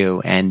serve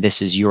you, and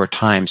this is your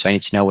time. So I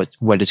need to know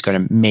what is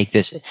going to make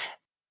this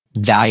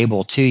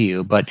valuable to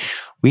you. But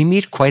we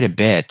meet quite a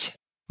bit.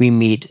 We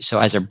meet, so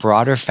as a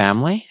broader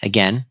family,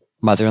 again,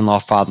 mother-in-law,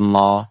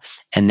 father-in-law,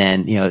 and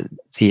then,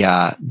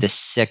 the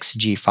 6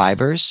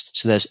 G5ers.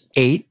 So those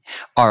 8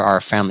 are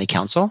our family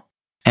council,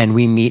 and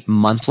we meet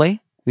monthly.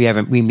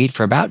 We meet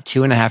for about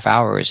 2.5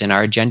 hours, and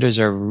our agendas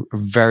are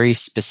very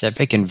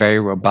specific and very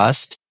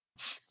robust.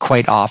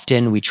 Quite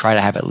often, we try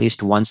to have at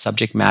least one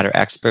subject matter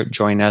expert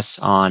join us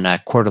on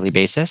a quarterly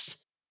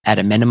basis. At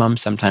a minimum,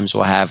 sometimes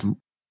we'll have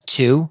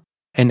 2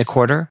 in the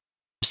quarter.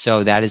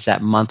 So that is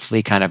that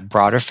monthly kind of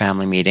broader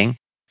family meeting.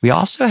 We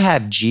also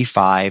have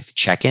G5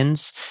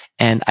 check-ins.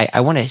 And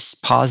I want to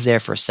pause there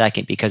for a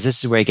second, because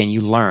this is where, again,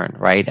 you learn,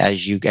 right?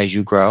 As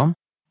you grow.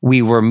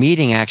 We were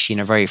meeting actually in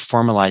a very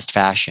formalized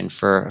fashion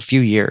for a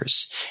few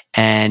years,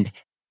 and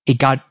it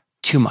got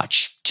too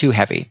much, too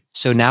heavy.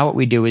 So now what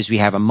we do is we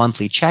have a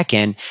monthly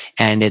check-in,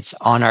 and it's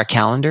on our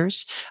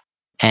calendars.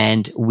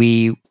 And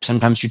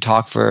sometimes you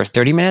talk for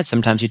 30 minutes,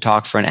 sometimes you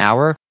talk for an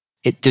hour.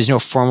 There's no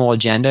formal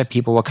agenda.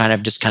 People will kind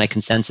of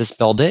consensus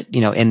build it,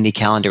 in the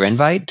calendar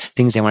invite,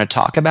 things they want to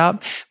talk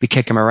about. We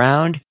kick them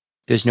around.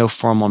 There's no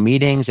formal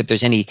meetings. If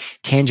there's any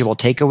tangible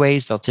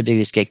takeaways, they'll typically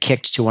just get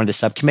kicked to one of the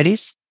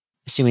subcommittees,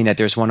 assuming that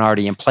there's one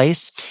already in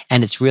place,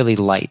 and it's really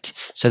light.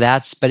 So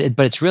but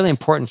it's really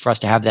important for us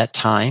to have that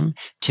time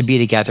to be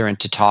together and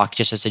to talk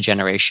just as a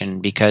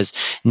generation, because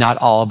not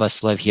all of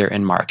us live here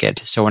in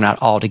market. So we're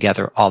not all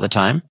together all the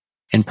time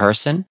in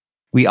person.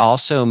 We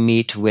also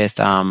meet with,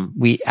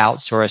 we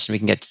outsource, and we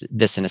can get to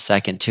this in a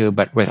second too,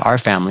 but with our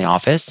family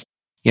office,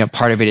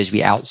 part of it is we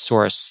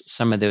outsource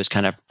some of those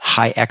kind of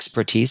high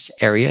expertise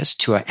areas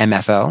to a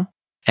MFO.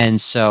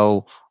 And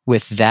so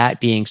with that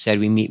being said,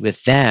 we meet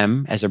with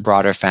them as a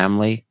broader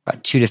family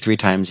about 2 to 3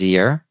 times a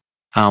year.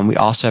 We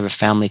also have a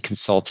family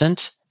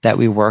consultant that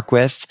we work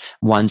with.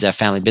 One's a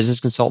family business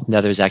consultant. The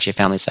other is actually a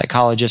family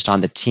psychologist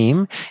on the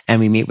team. And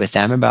we meet with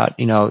them about,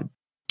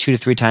 2 to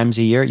 3 times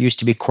a year. It used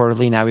to be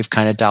quarterly. Now we've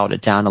kind of dialed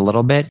it down a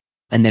little bit.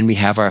 And then we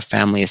have our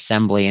family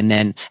assembly. And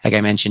then, like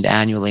I mentioned,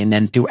 annually. And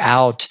then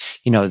throughout,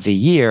 the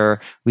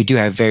year, we do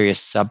have various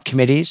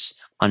subcommittees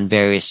on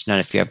various,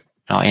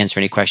 I'll answer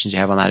any questions you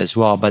have on that as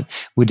well. But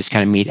we just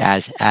kind of meet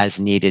as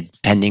needed,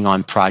 depending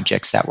on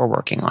projects that we're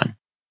working on.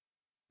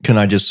 Can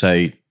I just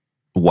say,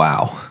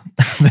 wow,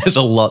 there's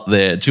a lot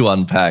there to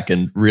unpack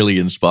and really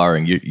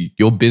inspiring.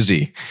 You're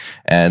busy,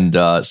 and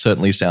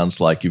certainly sounds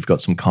like you've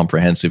got some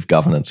comprehensive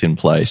governance in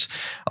place.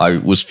 I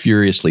was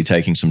furiously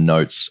taking some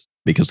notes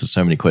because there's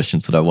so many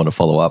questions that I want to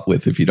follow up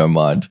with, if you don't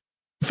mind.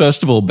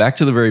 First of all, back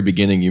to the very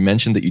beginning, you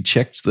mentioned that you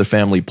checked the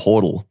family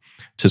portal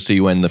to see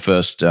when the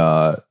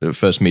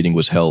first meeting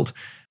was held.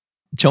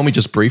 Tell me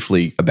just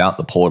briefly about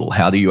the portal.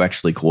 How do you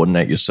actually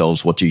coordinate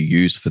yourselves? What do you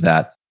use for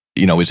that?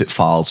 Is it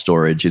file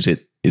storage? Is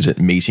it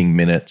meeting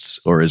minutes,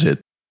 or is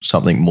it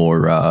something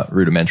more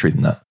rudimentary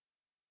than that?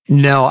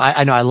 No,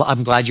 I know.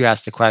 I'm glad you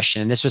asked the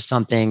question. And this was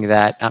something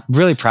that I'm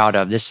really proud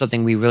of. This is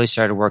something we really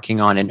started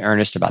working on in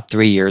earnest about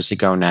 3 years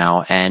ago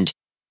now. And,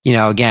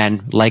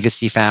 again,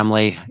 legacy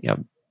family,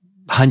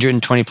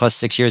 120 plus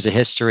 6 years of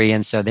history.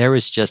 And so there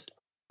was just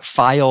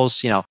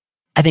files,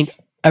 I think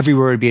every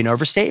word would be an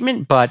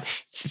overstatement, but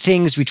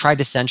things, we tried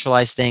to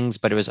centralize things,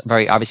 but it was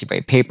obviously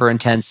very paper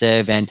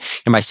intensive. And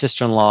my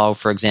sister-in-law,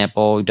 for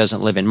example,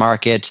 doesn't live in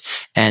market.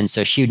 And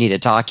so she would need a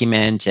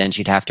document, and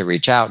she'd have to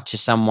reach out to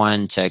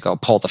someone to go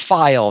pull the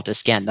file, to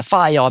scan the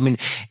file. I mean,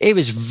 it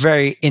was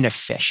very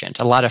inefficient,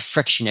 a lot of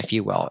friction, if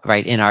you will,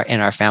 right, in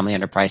our family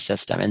enterprise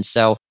system. And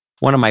so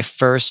one of my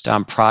first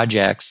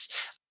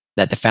projects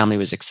that the family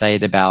was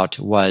excited about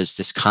was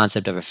this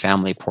concept of a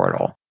family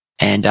portal.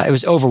 And it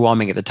was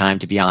overwhelming at the time,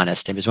 to be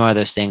honest. It was one of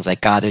those things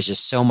like, God, there's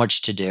just so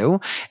much to do,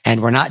 and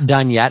we're not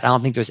done yet. I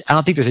don't think there's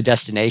a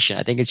destination.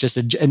 I think it's just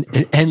an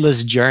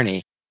endless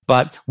journey.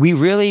 But we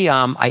really,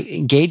 I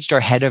engaged our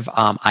head of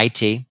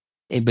IT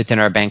within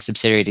our bank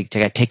subsidiary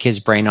to pick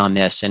his brain on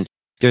this. And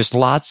there's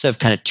lots of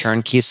kind of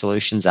turnkey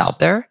solutions out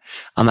there.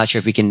 I'm not sure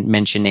if we can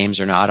mention names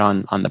or not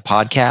on the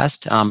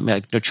podcast.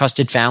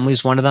 Trusted Family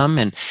is one of them,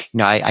 and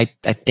I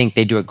think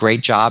they do a great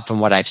job from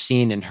what I've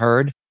seen and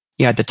heard.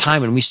 At the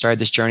time when we started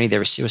this journey, it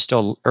was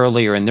still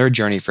earlier in their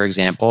journey, for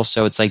example.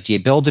 So it's like, do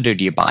you build it or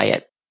do you buy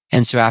it?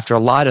 And so after a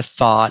lot of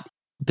thought,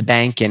 the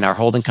bank and our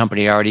holding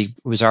company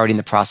was already in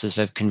the process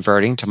of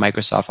converting to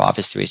Microsoft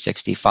Office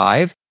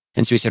 365.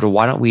 And so we said, well,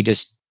 why don't we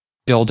just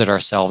build it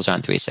ourselves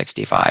on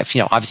 365?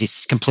 Obviously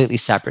it's completely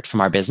separate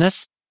from our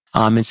business.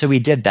 And so we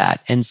did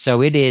that. And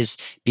so it is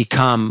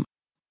become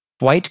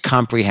quite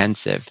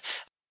comprehensive.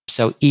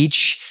 So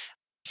each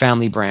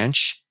family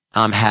branch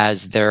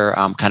has their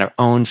kind of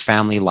own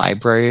family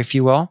library, if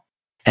you will.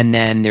 And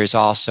then there's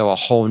also a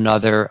whole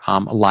nother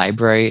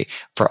library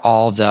for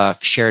all the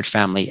shared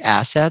family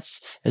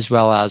assets, as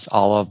well as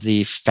all of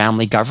the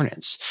family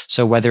governance.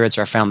 So whether it's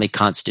our family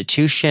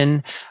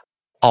constitution,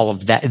 all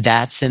of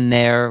that's in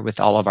there with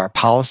all of our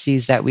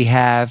policies that we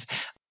have.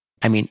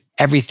 I mean,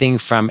 everything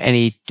from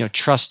any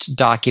trust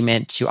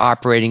document to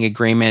operating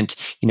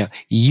agreement,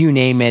 you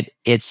name it,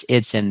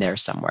 it's in there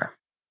somewhere.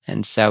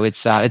 And so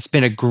it's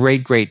been a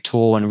great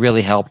tool and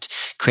really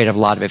helped create a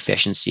lot of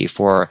efficiency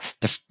for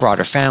the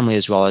broader family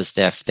as well as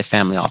the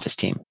family office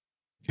team.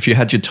 If you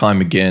had your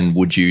time again,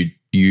 would you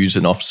use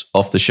an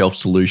off-the-shelf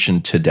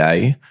solution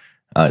today?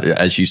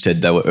 As you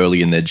said, they were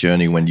early in their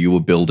journey when you were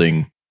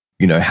building.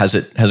 Has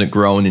it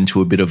grown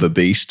into a bit of a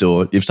beast?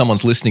 Or if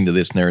someone's listening to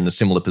this and they're in a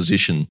similar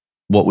position,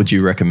 what would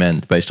you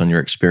recommend based on your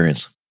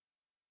experience?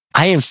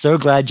 I am so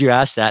glad you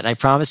asked that. And I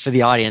promise for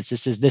the audience,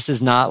 this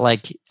is not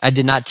like I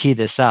did not tee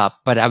this up,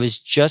 but I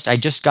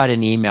just got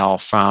an email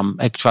from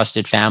a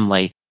trusted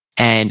family,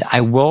 and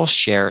I will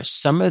share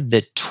some of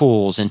the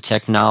tools and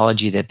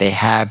technology that they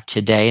have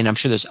today. And I'm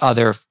sure there's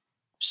other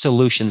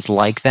solutions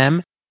like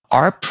them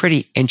are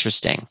pretty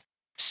interesting.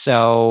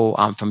 So,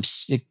 from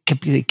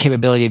the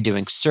capability of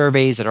doing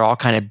surveys that are all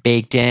kind of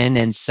baked in.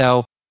 And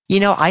so,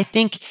 I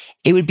think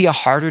it would be a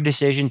harder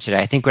decision today.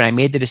 I think when I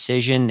made the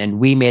decision and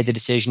we made the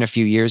decision a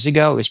few years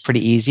ago, it was pretty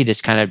easy to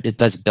just kind of,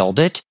 let's build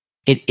it.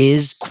 It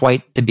is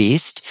quite the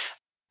beast.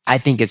 I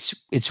think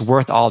it's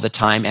worth all the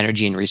time,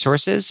 energy, and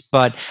resources,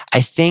 but I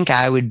think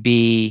it'd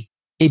be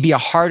a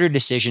harder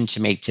decision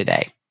to make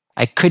today.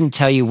 I couldn't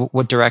tell you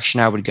what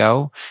direction I would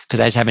go because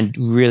I just haven't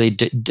really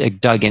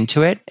dug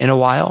into it in a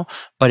while,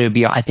 but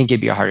I think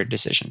it'd be a harder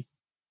decision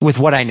with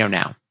what I know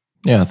now.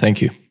 Yeah,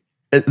 thank you.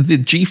 The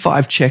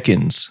G5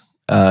 check-ins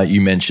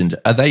you mentioned,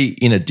 are they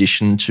in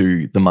addition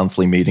to the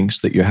monthly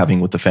meetings that you're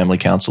having with the family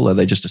council? Are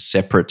they just a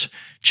separate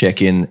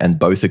check-in and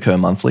both occur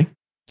monthly?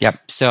 Yep.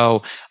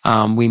 So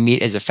we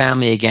meet as a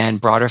family again,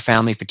 broader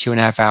family for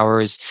 2.5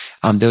 hours.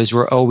 Those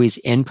were always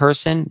in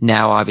person.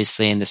 Now,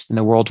 obviously, in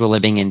the world we're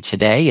living in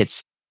today,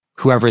 it's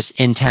whoever's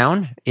in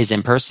town is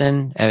in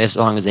person as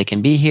long as they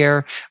can be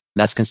here.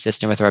 That's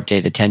consistent with our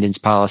updated attendance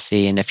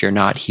policy. And if you're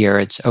not here,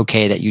 it's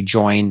okay that you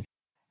join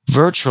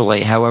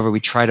virtually. However, we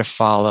try to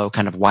follow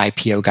kind of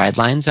YPO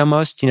guidelines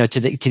almost, to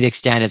the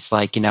extent it's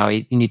like,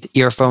 you need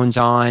earphones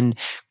on,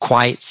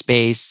 quiet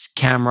space,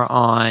 camera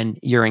on,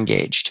 you're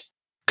engaged.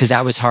 Because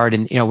that was hard.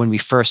 And,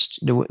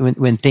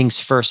 when things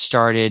first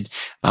started,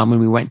 when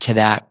we went to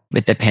that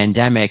with the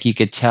pandemic, you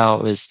could tell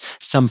it was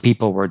some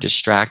people were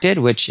distracted,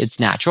 which it's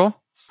natural.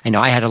 I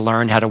know I had to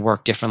learn how to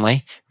work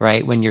differently,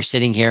 right? When you're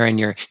sitting here and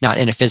you're not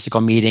in a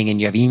physical meeting and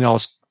you have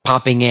emails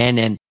popping in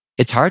and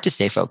it's hard to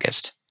stay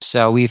focused.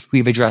 So we've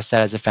addressed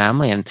that as a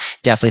family and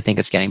definitely think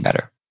it's getting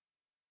better.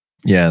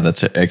 Yeah,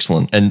 that's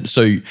excellent. And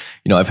so,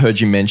 I've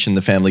heard you mention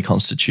the family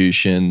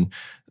constitution,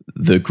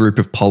 the group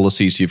of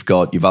policies you've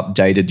got. You've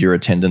updated your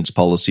attendance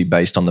policy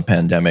based on the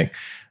pandemic.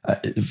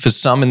 For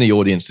some in the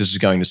audience, this is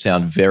going to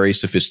sound very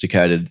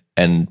sophisticated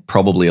and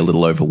probably a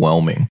little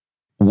overwhelming.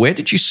 Where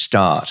did you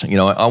start?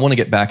 I want to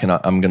get back and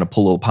I'm going to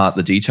pull apart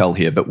the detail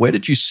here, but where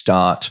did you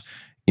start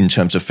in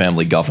terms of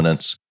family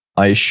governance?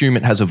 I assume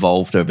it has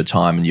evolved over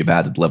time and you've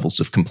added levels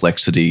of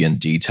complexity and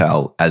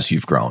detail as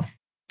you've grown.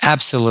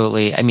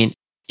 Absolutely. I mean,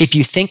 if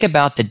you think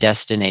about the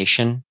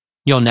destination,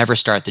 you'll never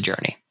start the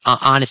journey.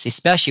 Honestly,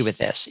 especially with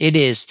this. It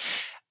is,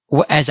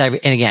 and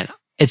again,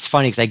 it's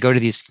funny because I go to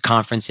these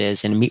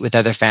conferences and meet with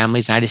other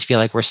families and I just feel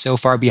like we're so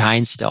far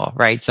behind still,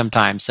 right?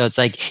 Sometimes. So it's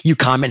like you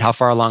comment how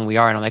far along we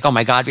are and I'm like, oh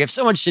my God, we have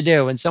so much to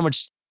do and so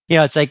much,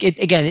 it's like,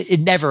 it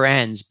never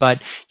ends,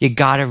 but you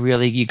got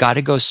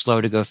to go slow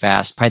to go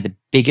fast. Probably the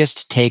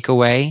biggest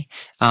takeaway,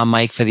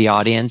 Mike, for the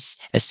audience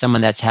as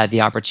someone that's had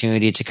the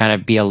opportunity to kind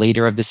of be a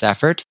leader of this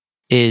effort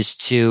is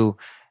to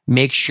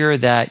make sure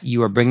that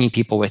you are bringing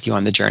people with you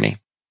on the journey.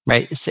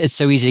 Right. It's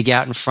so easy to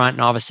get out in front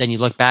and all of a sudden you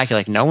look back, you're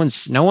like, no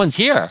one's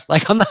here.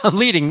 Like I'm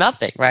leading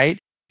nothing. Right.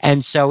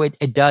 And so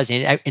it does.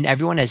 And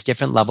everyone has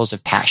different levels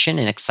of passion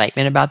and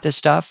excitement about this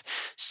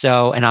stuff.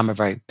 So, and I'm a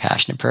very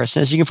passionate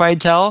person, as you can probably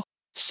tell.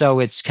 So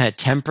it's kind of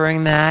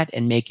tempering that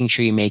and making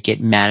sure you make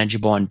it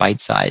manageable and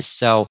bite-sized.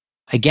 So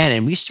again,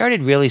 and we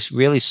started really,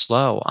 really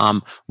slow.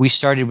 We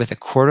started with a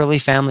quarterly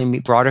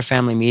broader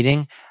family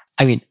meeting.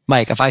 I mean,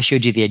 Mike, if I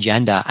showed you the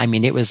agenda,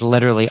 it was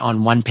literally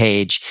on one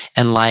page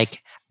and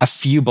like a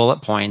few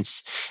bullet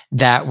points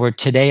that were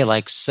today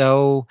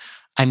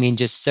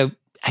just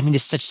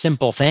such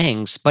simple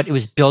things, but it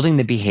was building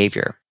the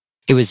behavior.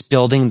 It was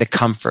building the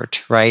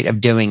comfort, right, of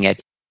doing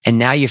it. And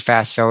now you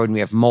fast forward and we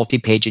have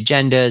multi-page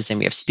agendas and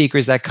we have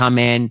speakers that come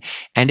in,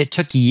 and it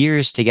took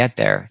years to get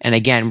there. And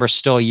again, we're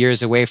still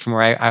years away from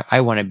where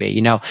I want to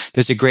be.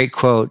 There's a great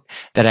quote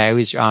that I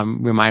always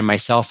remind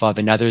myself of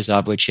and others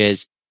of, which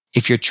is,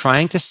 if you're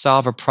trying to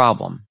solve a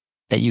problem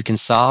that you can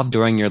solve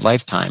during your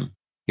lifetime,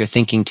 you're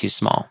thinking too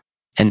small.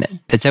 And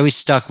that's always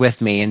stuck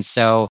with me. And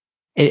so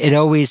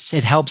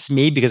it helps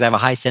me because I have a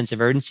high sense of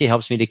urgency. It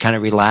helps me to kind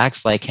of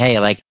relax. Like, hey,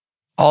 like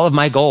all of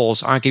my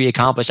goals aren't going to be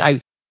accomplished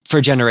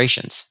for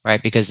generations,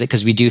 right?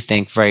 Because we do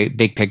think very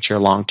big picture,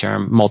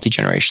 long-term,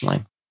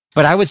 multi-generationally.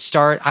 But I would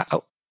start,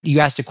 you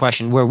asked a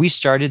question. Where we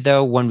started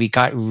though, when we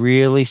got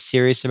really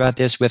serious about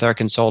this with our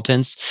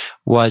consultants,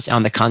 was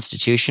on the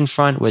Constitution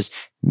front, was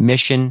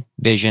mission,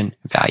 vision,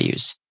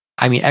 values.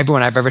 I mean,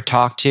 everyone I've ever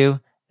talked to,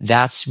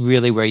 that's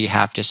really where you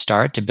have to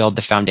start to build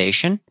the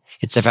foundation.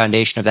 It's the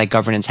foundation of that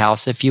governance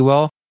house, if you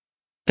will.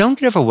 Don't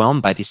get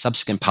overwhelmed by these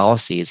subsequent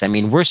policies. I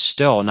mean, we're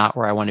still not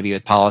where I want to be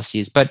with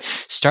policies, but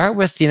start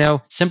with,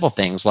 simple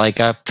things like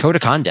a code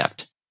of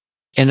conduct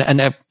and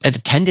an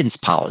attendance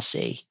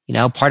policy.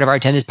 Part of our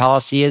attendance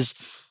policy is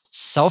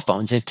cell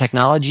phones and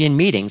technology and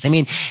meetings. I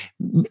mean,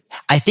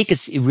 I think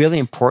it's really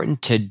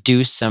important to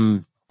do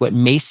some, what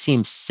may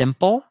seem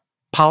simple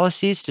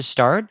policies to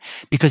start,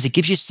 because it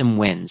gives you some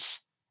wins.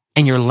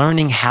 And you're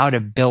learning how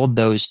to build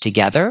those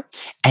together.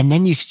 And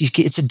then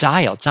it's a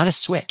dial. It's not a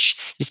switch.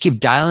 You just keep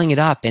dialing it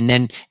up. And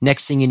then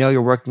next thing you know,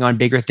 you're working on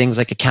bigger things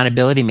like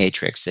accountability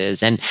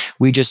matrices. And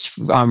we just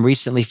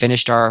recently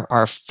finished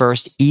our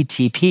first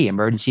ETP,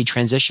 Emergency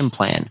Transition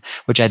Plan,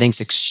 which I think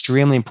is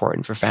extremely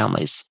important for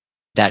families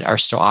that are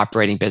still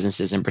operating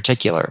businesses in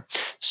particular.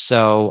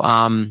 So,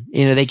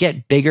 they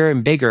get bigger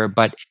and bigger,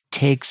 but it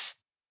takes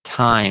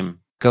time.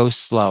 Go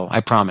slow. I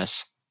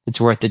promise.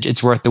 It's worth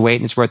the wait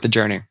and it's worth the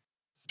journey.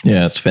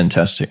 Yeah, it's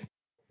fantastic.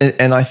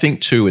 And I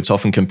think too, it's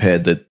often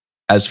compared that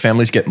as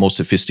families get more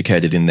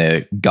sophisticated in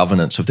their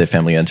governance of their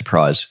family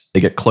enterprise, they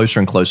get closer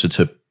and closer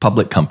to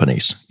public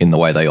companies in the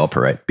way they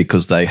operate,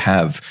 because they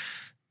have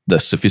the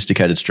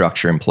sophisticated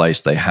structure in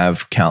place. They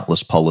have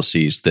countless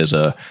policies. There's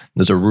a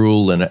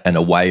rule and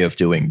a way of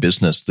doing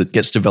business that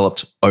gets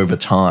developed over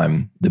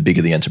time, the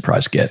bigger the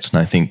enterprise gets. And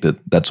I think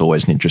that that's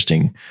always an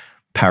interesting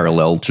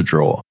parallel to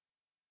draw.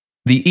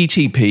 The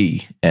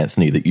ETP,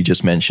 Anthony, that you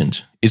just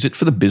mentioned, is it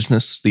for the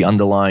business, the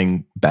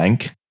underlying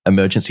bank,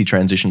 emergency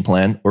transition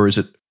plan, or is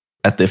it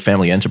at their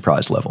family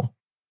enterprise level?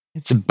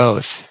 It's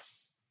both.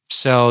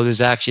 So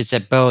it's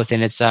at both,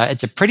 and it's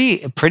a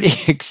pretty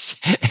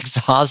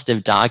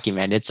exhaustive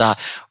document.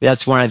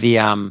 That's one of the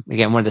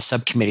one of the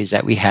subcommittees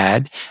that we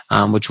had,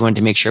 which wanted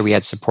to make sure we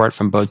had support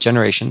from both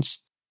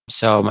generations.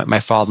 So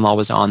my father-in-law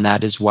was on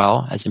that as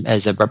well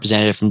as a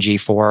representative from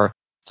G4.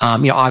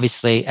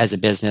 Obviously, as a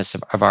business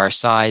of our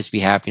size, we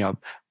have,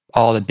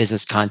 all the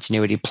business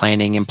continuity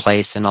planning in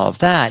place and all of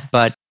that.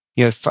 But,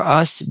 for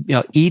us,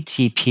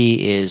 ETP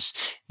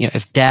is,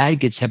 if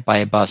dad gets hit by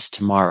a bus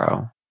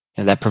tomorrow,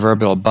 that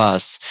proverbial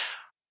bus,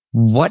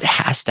 what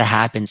has to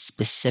happen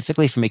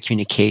specifically from a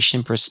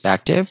communication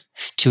perspective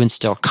to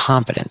instill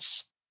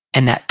confidence?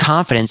 And that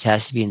confidence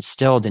has to be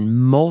instilled in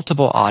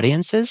multiple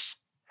audiences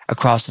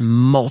across a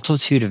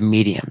multitude of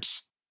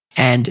mediums.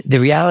 And the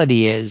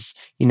reality is,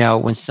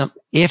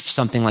 if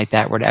something like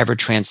that were to ever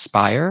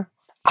transpire,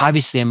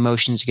 obviously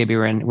emotions are going to be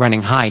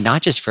running high,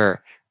 not just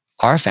for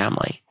our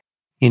family,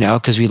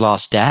 because we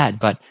lost dad,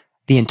 but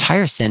the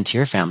entire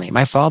Centier family.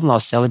 My father-in-law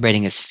is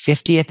celebrating his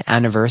 50th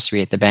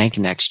anniversary at the bank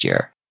next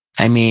year.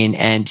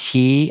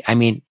 He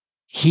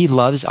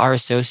loves our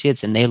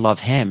associates and they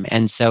love him.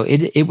 And so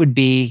it would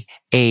be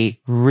a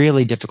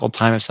really difficult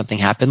time if something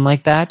happened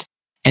like that.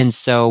 And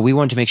so we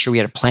wanted to make sure we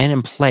had a plan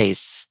in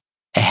place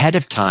ahead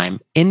of time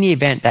in the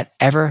event that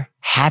ever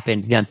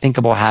happened, the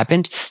unthinkable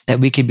happened, that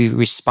we could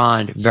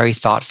respond very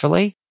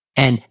thoughtfully.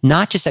 And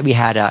not just that we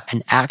had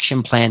an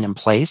action plan in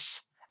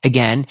place,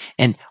 again,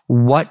 and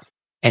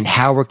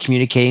how we're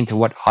communicating to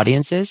what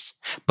audiences,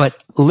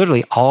 but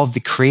literally all of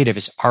the creative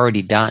is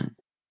already done.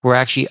 We're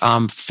actually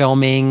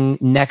filming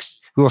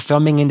we were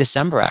filming in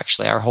December,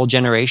 actually, our whole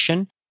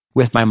generation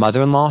with my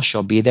mother-in-law.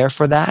 She'll be there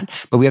for that.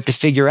 But we have to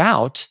figure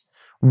out,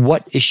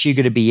 what is she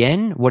going to be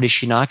in? What is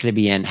she not going to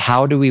be in?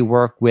 How do we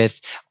work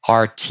with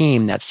our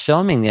team that's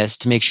filming this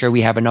to make sure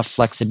we have enough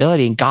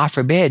flexibility? And God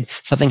forbid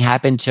something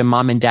happened to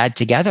mom and dad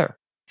together.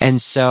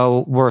 And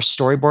so we're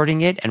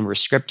storyboarding it and we're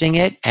scripting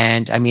it.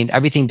 And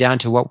everything down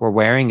to what we're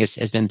wearing has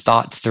been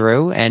thought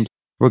through. And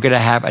we're going to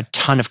have a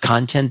ton of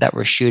content that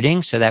we're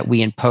shooting so that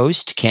we in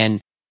post can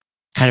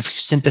kind of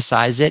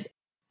synthesize it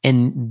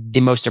in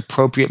the most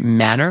appropriate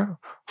manner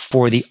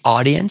for the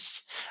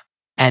audience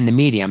and the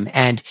medium,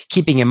 and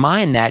keeping in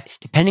mind that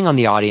depending on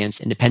the audience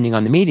and depending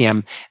on the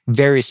medium,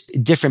 various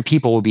different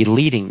people will be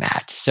leading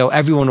that. So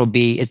everyone will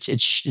be,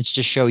 it's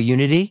to show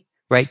unity,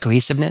 right?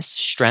 Cohesiveness,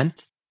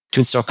 strength,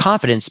 to instill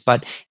confidence,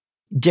 but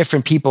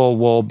different people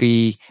will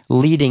be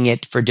leading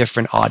it for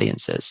different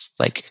audiences.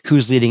 Like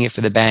who's leading it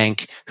for the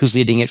bank, who's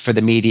leading it for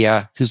the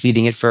media, who's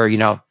leading it for,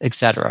 et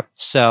cetera.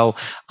 So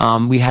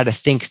we had to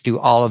think through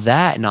all of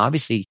that. And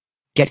obviously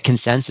get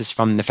consensus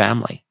from the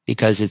family,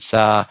 because it's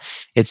a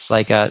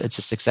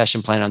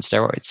succession plan on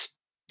steroids.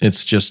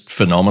 It's just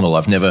phenomenal.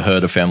 I've never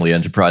heard a family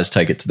enterprise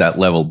take it to that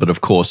level, but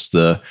of course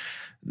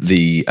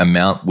the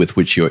amount with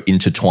which you're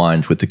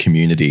intertwined with the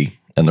community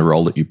and the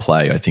role that you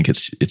play, I think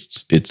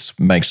it's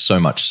makes so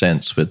much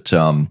sense. But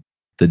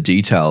the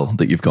detail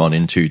that you've gone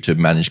into to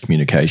manage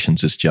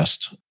communications is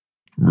just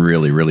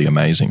really, really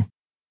amazing.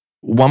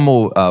 One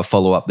more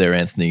follow up there,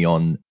 Anthony,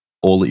 on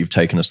all that you've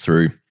taken us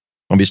through.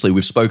 Obviously,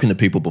 we've spoken to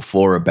people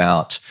before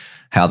about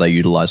how they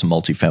utilize a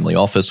multifamily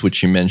office,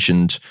 which you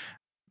mentioned.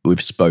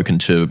 We've spoken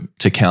to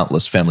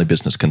countless family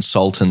business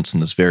consultants,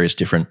 and there's various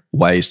different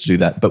ways to do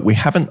that. But we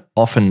haven't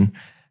often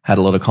had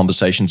a lot of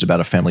conversations about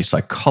a family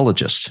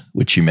psychologist,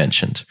 which you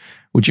mentioned.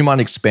 Would you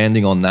mind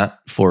expanding on that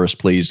for us,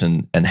 please,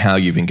 and how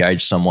you've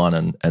engaged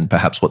someone and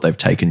perhaps what they've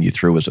taken you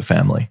through as a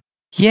family?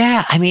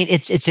 Yeah, I mean,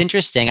 it's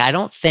interesting. I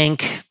don't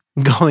think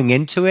going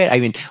into it, I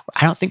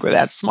don't think we're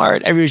that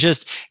smart. I mean, it was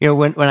just,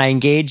 when I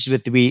engaged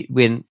with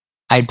when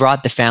I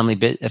brought the family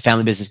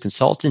business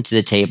consultant to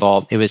the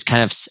table, it was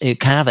kind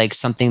of like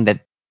something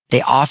that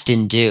they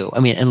often do. I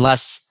mean,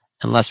 unless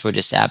we're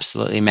just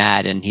absolutely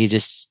mad, and he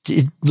just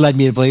led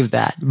me to believe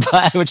that,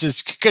 but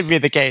could be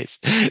the case.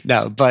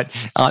 No, but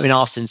in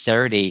all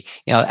sincerity,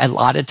 a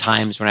lot of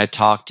times when I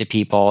talk to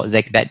people,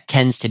 that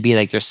tends to be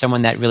like there's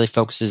someone that really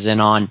focuses in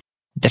on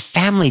the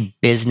family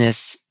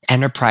business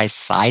enterprise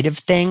side of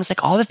things,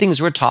 like all the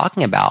things we're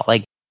talking about.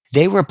 Like,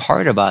 they were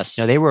part of us.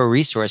 They were a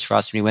resource for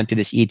us when we went through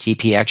this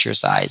ETP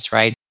exercise,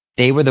 right?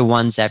 They were the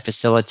ones that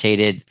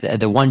facilitated.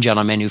 The one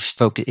gentleman who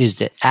is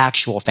the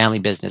actual family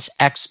business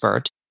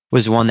expert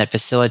was the one that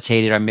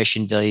facilitated our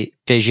mission,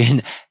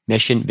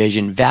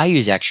 vision,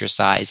 values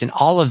exercise and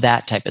all of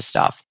that type of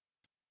stuff.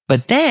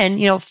 But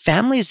then,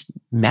 family's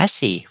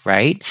messy,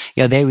 right?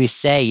 They always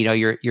say,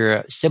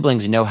 your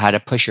siblings know how to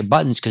push your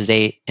buttons because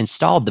they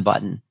installed the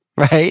button,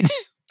 right?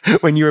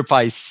 When you were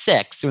probably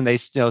 6, when they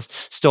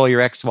stole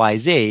your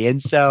XYZ.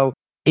 And so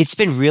it's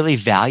been really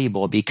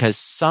valuable, because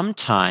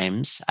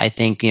sometimes I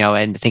think,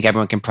 and I think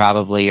everyone can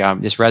probably,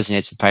 this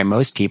resonates with probably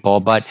most people,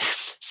 but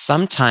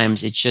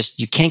sometimes it's just,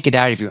 you can't get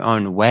out of your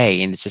own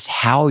way, and it's just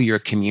how you're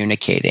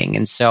communicating.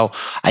 And so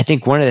I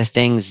think one of the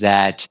things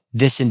that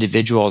this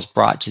individual has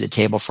brought to the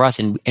table for us,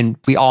 and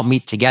we all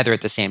meet together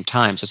at the same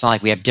time. So it's not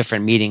like we have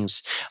different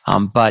meetings,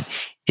 but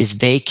is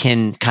they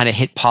can kind of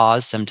hit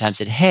pause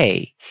sometimes and,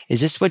 hey, is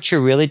this what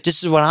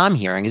this is what I'm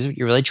hearing? Is what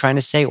you're really trying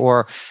to say?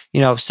 Or,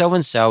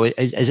 so-and-so,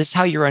 is this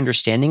how you're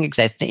understanding it?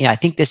 Because I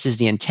think this is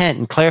the intent,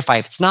 and clarify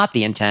if it's not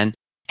the intent.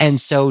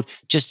 And so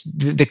just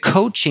the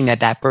coaching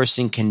that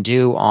person can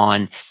do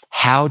on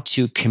how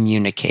to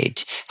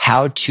communicate,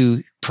 how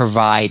to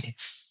provide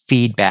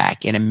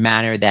feedback in a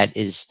manner that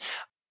is,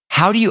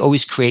 how do you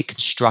always create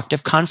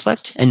constructive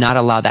conflict and not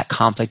allow that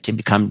conflict to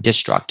become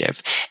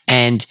destructive?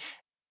 And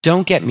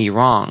don't get me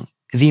wrong,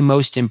 the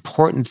most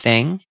important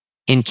thing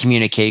in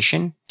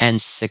communication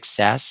and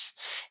success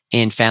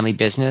in family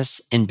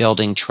business, in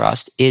building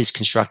trust, is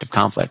constructive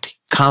conflict.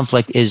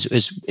 Conflict is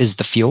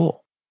the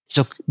fuel.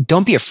 So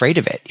don't be afraid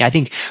of it. I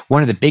think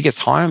one of the biggest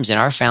harms in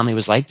our family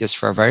was like this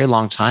for a very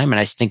long time, and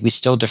I think we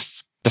still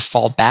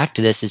default back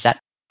to this, is that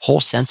whole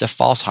sense of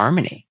false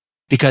harmony,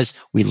 because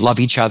we love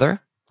each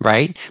other,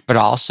 right? But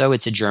also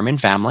it's a German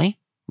family,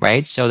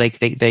 right? So they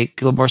get a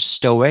little more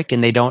stoic,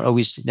 and they don't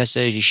always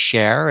necessarily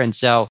share. And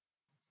so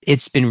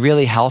it's been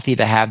really healthy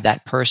to have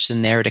that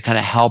person there to kind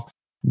of help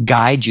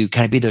guide you,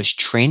 kind of be those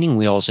training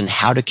wheels in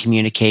how to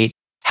communicate,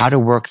 how to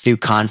work through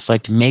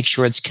conflict, make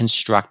sure it's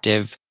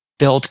constructive,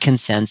 build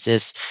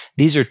consensus.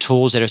 These are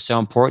tools that are so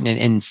important. And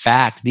in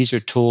fact, these are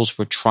tools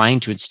we're trying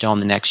to instill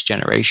in the next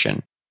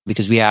generation,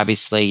 because we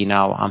obviously,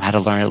 had to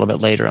learn a little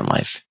bit later in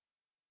life.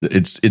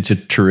 It's a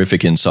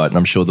terrific insight, and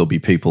I'm sure there'll be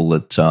people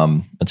that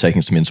are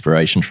taking some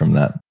inspiration from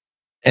that.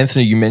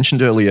 Anthony, you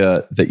mentioned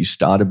earlier that you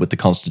started with the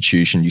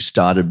Constitution. You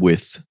started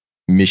with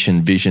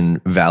mission,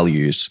 vision,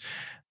 values.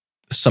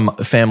 Some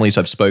families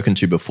I've spoken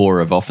to before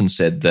have often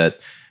said that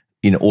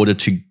in order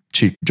to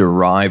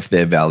derive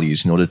their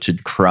values, in order to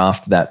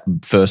craft that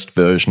first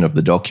version of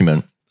the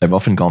document, they've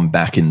often gone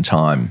back in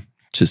time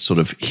to sort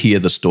of hear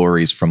the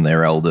stories from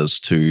their elders,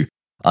 to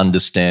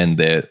understand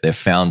their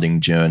founding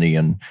journey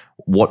and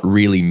what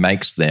really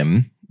makes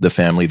them the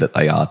family that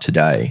they are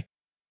today.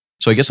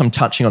 So I guess I'm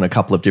touching on a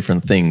couple of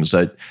different things.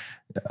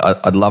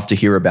 I'd love to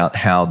hear about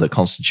how the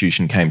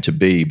Constitution came to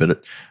be,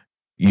 but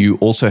you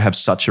also have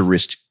such a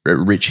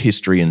rich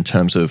history in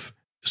terms of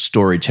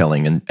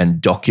storytelling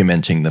and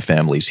documenting the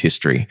family's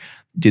history.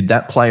 Did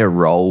that play a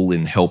role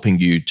in helping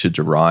you to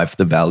derive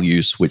the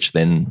values which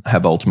then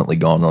have ultimately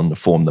gone on to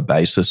form the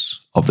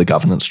basis of the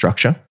governance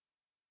structure?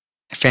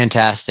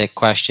 Fantastic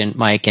question,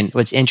 Mike. And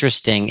what's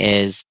interesting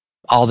is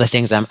all the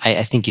things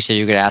I think you said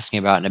you were going to ask me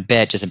about in a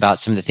bit, just about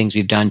some of the things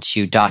we've done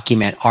to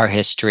document our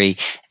history.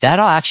 That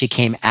all actually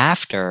came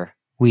after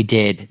we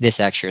did this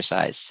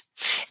exercise.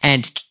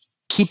 And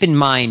keep in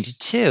mind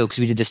too, because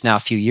we did this now a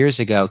few years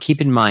ago,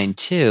 keep in mind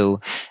too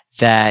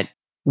that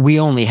we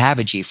only have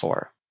a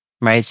G4.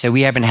 right? So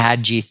we haven't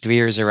had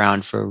G3ers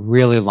around for a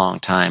really long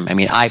time. I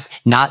mean,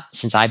 not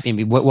since I've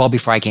been, well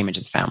before I came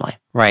into the family,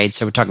 right?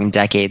 So we're talking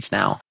decades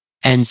now.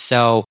 And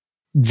so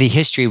the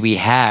history we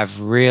have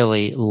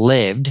really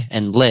lived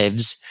and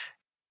lives,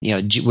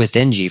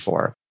 within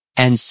G4.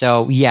 And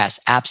so, yes,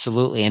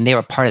 absolutely. And they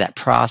were part of that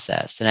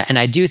process. And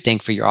I do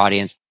think for your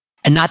audience,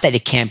 and not that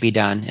it can't be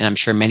done, and I'm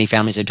sure many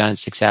families have done it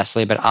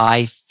successfully, but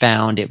I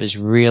found it was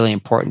really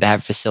important to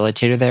have a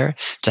facilitator there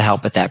to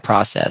help with that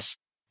process.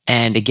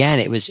 And again,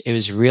 it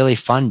was really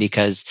fun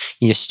because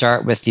you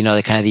start with, the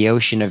kind of the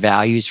ocean of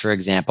values, for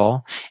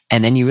example,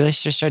 and then you really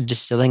start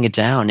distilling it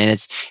down. And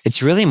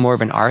it's really more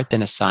of an art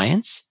than a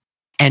science.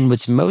 And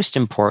what's most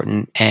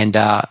important, and,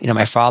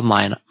 my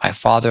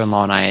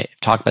father-in-law and I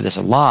talk about this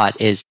a lot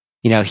is,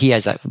 he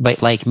has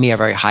like me, a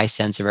very high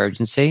sense of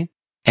urgency.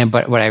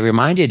 But what I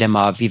reminded him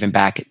of even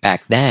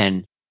back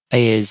then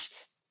is,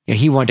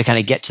 he wanted to kind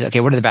of get to,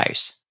 okay, what are the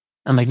values?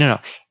 I'm like, no.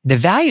 The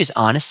values,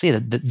 honestly,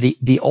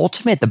 the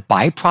ultimate, the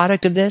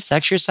byproduct of this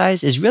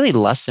exercise is really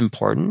less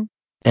important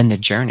than the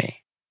journey,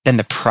 than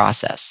the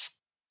process.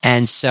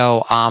 And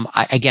so,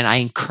 I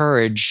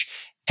encourage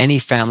any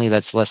family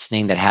that's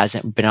listening that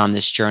hasn't been on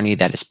this journey,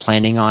 that is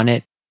planning on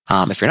it.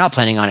 If you're not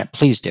planning on it,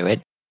 please do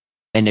it.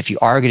 And if you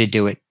are going to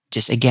do it,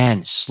 just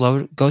again,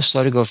 go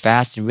slow to go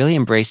fast and really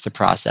embrace the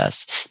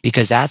process,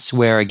 because that's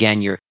where,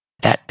 again, you're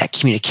that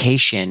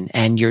communication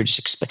and you're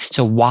just,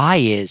 so why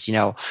is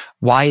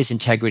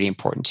integrity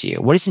important to you?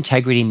 What does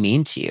integrity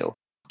mean to you?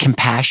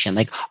 Compassion,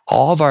 like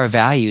all of our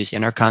values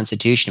in our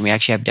Constitution, we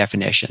actually have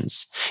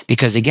definitions,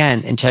 because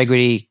again,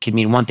 integrity can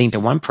mean one thing to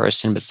one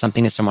person, but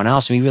something to someone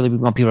else. And we really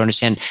want people to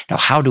understand,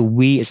 how do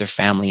we as a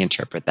family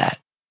interpret that?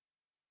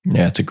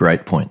 Yeah, it's a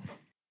great point.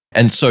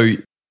 And so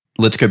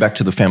let's go back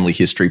to the family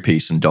history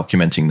piece and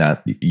documenting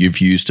that.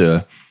 You've used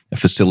a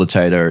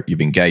facilitator,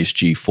 you've engaged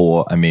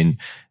G4. I mean,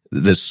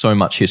 there's so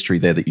much history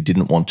there that you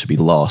didn't want to be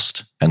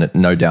lost, and it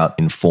no doubt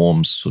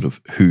informs sort of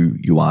who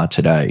you are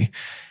today.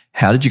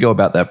 How did you go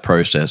about that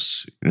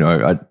process?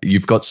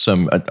 You've got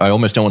some, I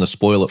almost don't want to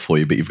spoil it for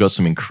you, but you've got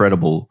some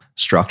incredible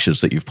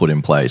structures that you've put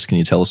in place. Can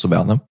you tell us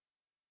about them?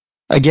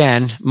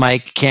 Again,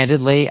 Mike,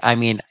 candidly, I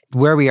mean,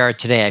 where we are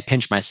today, I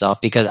pinch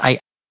myself because I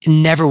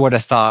never would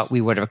have thought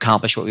we would have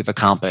accomplished what we've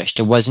accomplished.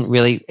 It was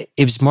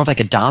more of like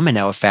a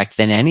domino effect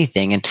than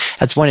anything. And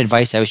that's one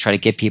advice I always try to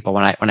give people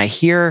when I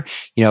hear,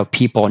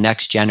 people,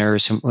 next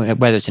geners,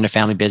 whether it's in a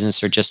family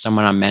business or just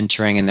someone I'm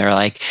mentoring, and they're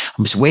like,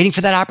 I'm just waiting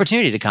for that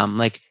opportunity to come. I'm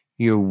like,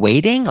 you're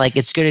waiting? Like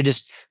it's going to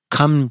just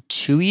come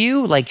to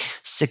you? Like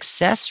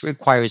success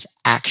requires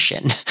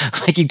action.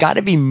 Like you got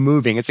to be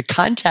moving. It's a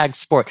contact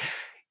sport.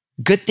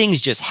 Good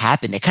things just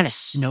happen. They kind of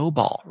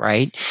snowball,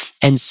 right?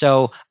 And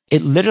so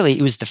it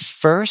was the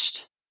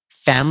first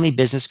family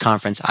business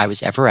conference I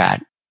was ever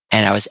at.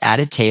 And I was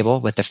at a table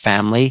with a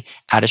family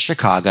out of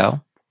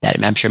Chicago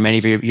that I'm sure many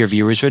of your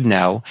viewers would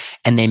know.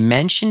 And they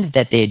mentioned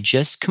that they had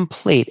just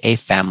completed a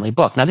family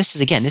book. Now, this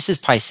is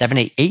probably 7,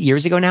 8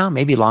 years ago now,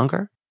 maybe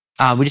longer.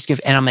 And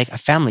I'm like, a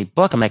family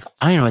book. I'm like,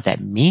 I don't know what that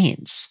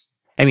means.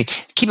 I mean,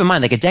 keep in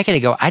mind, like a decade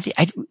ago,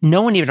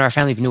 no one even in our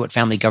family even knew what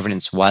family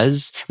governance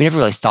was. We never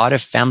really thought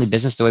of family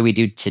business the way we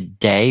do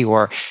today,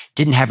 or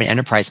didn't have an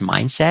enterprise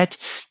mindset.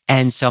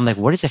 And so I'm like,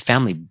 what is a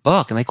family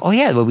book? I'm like, oh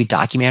yeah, well, we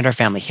documented our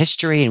family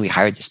history and we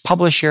hired this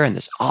publisher and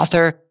this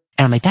author.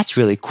 And I'm like, that's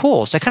really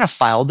cool. So I kind of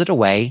filed it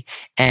away,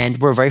 and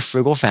we're a very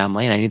frugal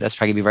family, and I knew that's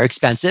probably gonna be very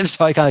expensive.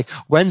 So I kind of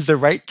like, when's the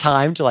right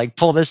time to like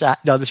pull this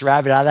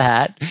rabbit out of the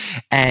hat?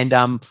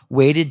 And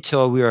waited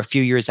till we were a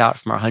few years out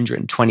from our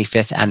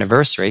 125th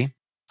anniversary,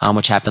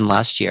 which happened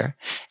last year.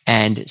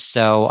 And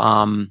so,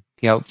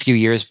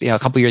 a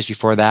couple years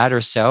before that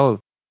or so,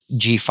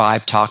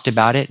 G5 talked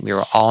about it. We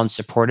were all in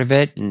support of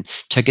it and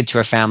took it to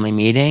a family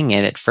meeting.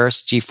 And at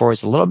first, G4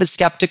 was a little bit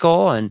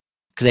skeptical, and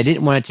because I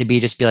didn't want it to be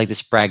like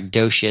this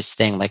braggadocious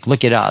thing, like,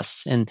 look at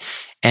us.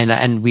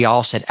 And we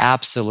all said,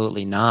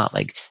 absolutely not.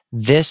 Like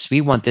this, we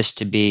want this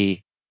to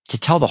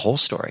tell the whole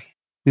story.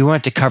 We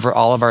want it to cover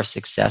all of our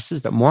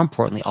successes, but more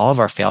importantly, all of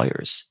our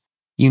failures.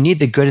 You need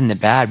the good and the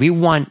bad. We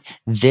want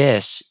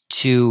this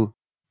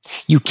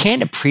you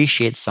can't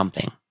appreciate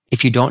something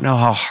if you don't know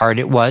how hard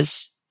it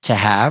was to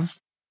have,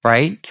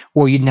 right?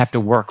 Or you didn't have to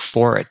work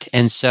for it.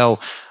 And so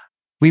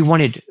we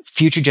wanted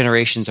future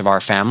generations of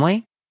our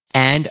family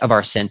and of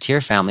our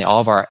Centier family,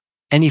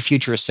 any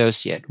future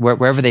associate,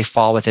 wherever they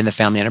fall within the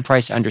family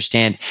enterprise, to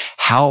understand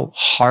how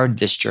hard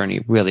this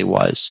journey really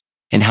was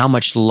and how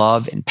much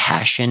love and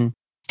passion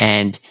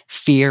and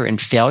fear and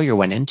failure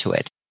went into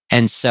it.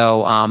 And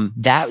so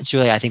that's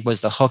really, I think,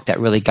 was the hook that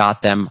really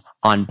got them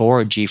on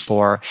board,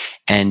 G4.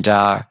 And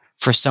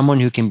for someone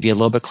who can be a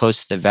little bit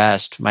close to the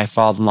vest, my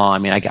father-in-law, I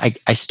mean,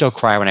 I still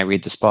cry when I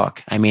read this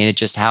book. I mean, it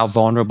just how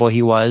vulnerable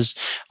he was.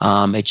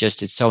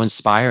 It's so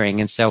inspiring.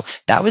 And so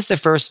that was the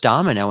first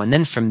domino. And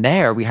then from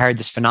there, we hired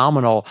this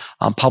phenomenal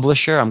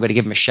publisher. I'm going to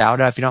give him a shout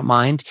out if you don't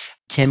mind.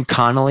 Tim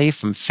Connolly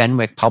from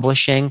Fenwick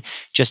Publishing,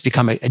 just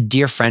become a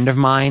dear friend of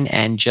mine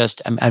and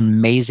just an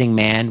amazing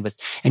man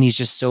and he's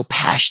just so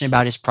passionate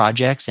about his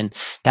projects. And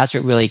that's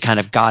what really kind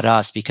of got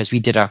us, because we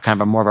did a kind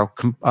of a more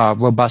of a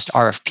robust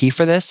RFP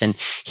for this. And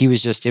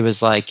it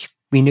was like,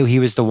 we knew he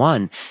was the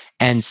one.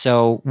 And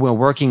so we're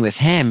working with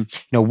him,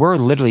 we're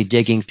literally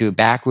digging through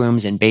back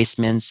rooms and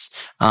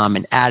basements,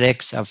 and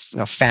attics of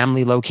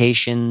family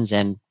locations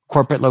and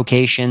corporate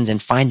locations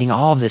and finding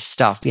all this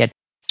stuff. We had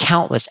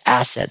countless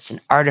assets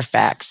and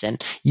artifacts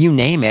and you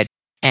name it.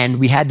 And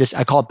we had this,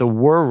 I call it the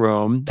war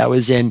room, that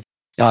was in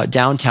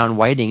downtown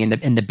Whiting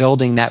in the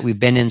building that we've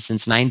been in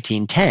since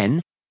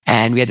 1910.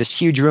 And we had this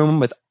huge room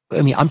with,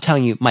 I'm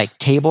telling you, Mike,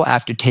 table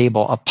after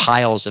table of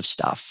piles of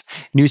stuff,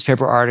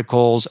 newspaper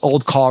articles,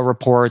 old call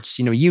reports,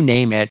 you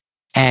name it.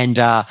 And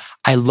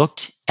I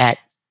looked at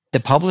the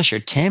publisher,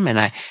 Tim,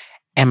 and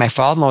my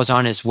father-in-law was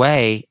on his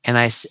way. And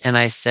I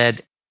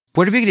said,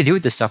 what are we going to do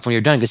with this stuff when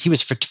you're done? Because he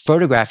was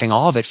photographing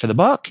all of it for the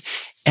book.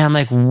 And I'm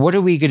like, what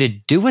are we going to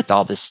do with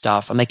all this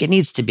stuff? I'm like, it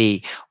needs to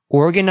be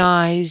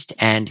organized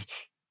and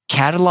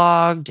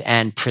cataloged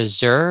and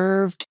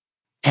preserved.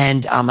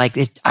 And I'm like,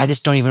 I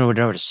just don't even know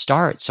where to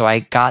start. So I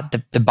got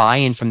the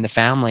buy-in from the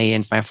family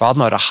and my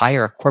father-in-law to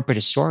hire a corporate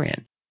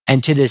historian.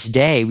 And to this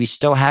day, we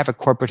still have a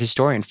corporate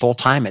historian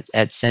full-time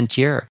at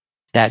Centier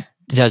that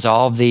does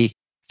all of the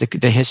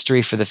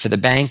history for the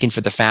bank and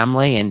for the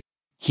family. And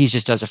he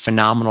just does a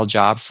phenomenal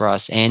job for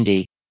us,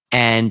 Andy.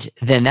 And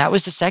then that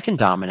was the second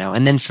domino.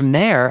 And then from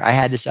there, I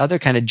had this other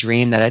kind of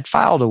dream that I'd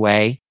filed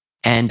away,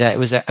 and it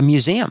was a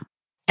museum.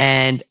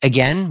 And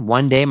again,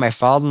 one day my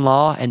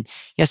father-in-law, and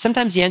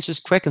sometimes the answer is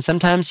quick, and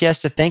sometimes he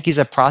has to think. He's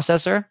a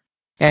processor,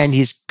 and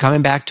he's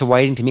coming back to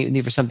Whiting to meet with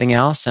me for something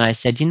else. And I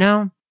said,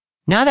 now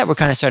that we're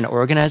kind of starting to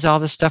organize all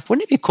this stuff,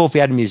 wouldn't it be cool if we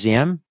had a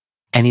museum?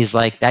 And he's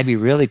like, that'd be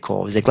really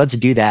cool. He's like, let's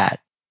do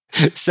that.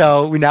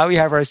 So now we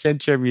have our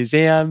Centier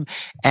Museum,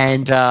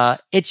 and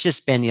it's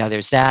just been,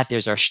 there's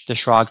the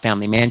Schrage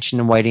family mansion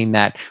in Whiting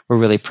that we're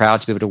really proud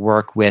to be able to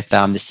work with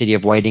the city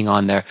of Whiting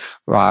on the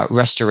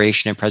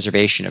restoration and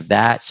preservation of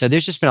that. So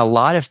there's just been a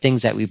lot of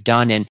things that we've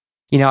done. And,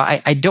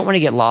 I don't want to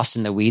get lost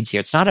in the weeds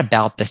here. It's not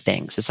about the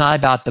things. It's not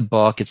about the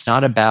book. It's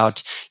not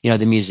about,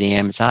 the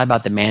museum. It's not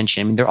about the mansion.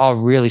 I mean, they're all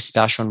really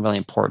special and really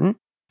important.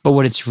 But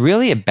what it's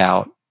really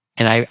about,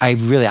 and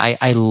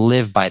I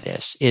live by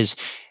this, is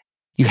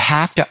you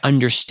have to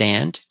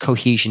understand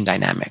cohesion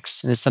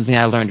dynamics. And it's something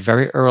I learned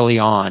very early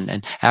on.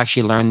 And I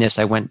actually learned this.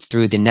 I went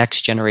through the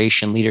Next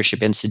Generation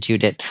Leadership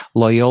Institute at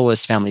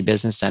Loyola's Family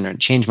Business Center. It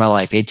changed my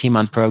life,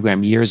 18-month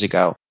program years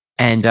ago.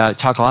 And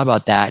talk a lot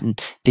about that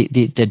and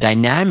the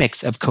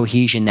dynamics of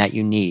cohesion that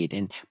you need.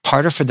 And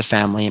part are for the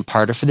family and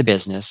part are for the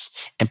business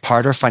and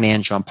part are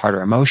financial and part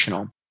are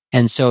emotional.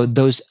 And so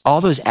all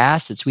those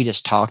assets we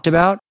just talked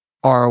about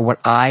are what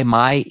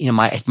my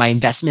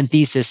investment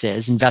thesis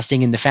is,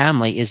 investing in the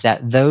family, is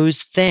that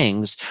those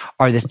things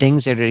are the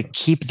things that are to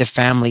keep the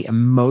family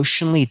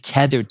emotionally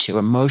tethered to,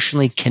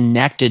 emotionally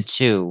connected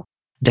to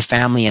the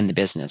family and the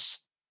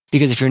business.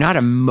 Because if you're not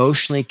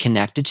emotionally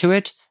connected to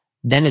it,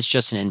 then it's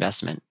just an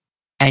investment.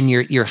 And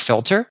your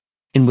filter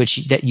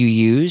that you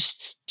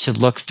use to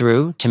look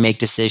through to make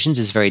decisions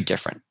is very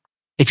different.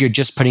 If you're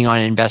just putting on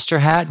an investor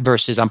hat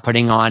versus I'm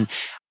putting on,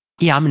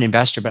 I'm an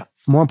investor, but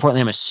more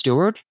importantly, I'm a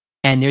steward.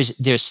 And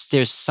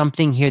there's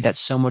something here that's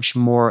so much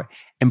more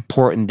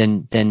important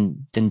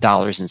than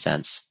dollars and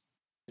cents.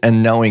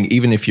 And knowing,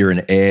 even if you're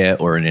an heir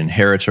or an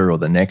inheritor or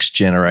the next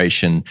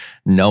generation,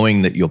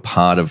 knowing that you're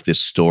part of this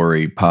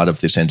story, part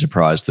of this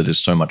enterprise that is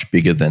so much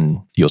bigger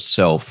than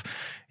yourself.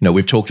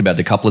 We've talked about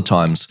it a couple of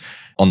times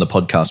on the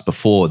podcast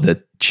before,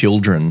 that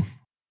children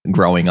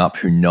growing up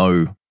who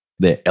know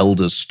their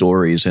elders'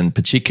 stories, and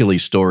particularly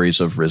stories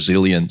of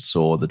resilience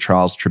or the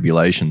trials,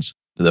 tribulations,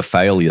 the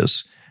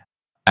failures,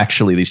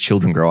 actually these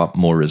children grow up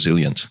more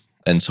resilient.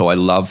 And so I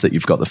love that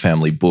you've got the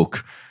family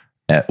book,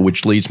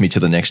 which leads me to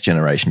the next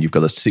generation. You've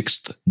got a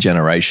sixth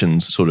generation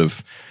sort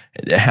of.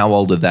 How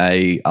old are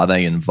they? Are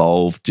they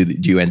involved? Do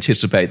you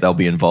anticipate they'll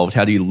be involved?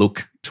 How do you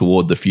look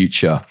toward the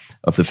future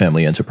of the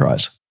family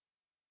enterprise?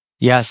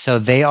 Yeah, so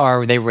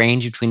they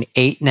range between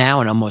 8 now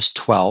and almost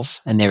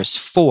 12, and there's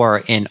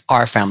 4 in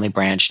our family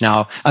branch.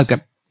 Now, okay,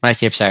 when I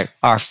say,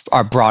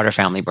 our broader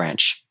family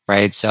branch,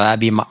 right? So that'd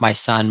be my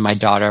son, my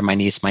daughter, my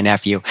niece, my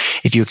nephew.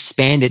 If you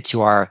expand it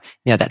to our,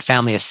 that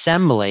family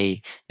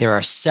assembly, there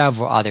are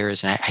several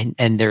others,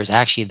 and there's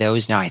actually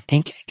those now, I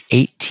think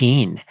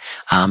 18.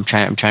 I'm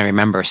trying to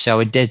remember. So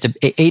it's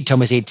 8 to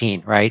almost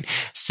 18, right?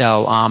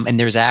 So, and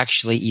there's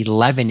actually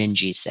 11 in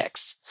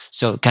G6.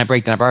 So kind of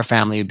breakdown of our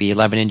family would be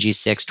 11 in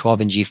G6,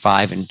 12 in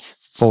G5, and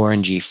 4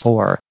 in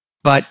G4.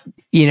 But,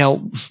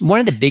 one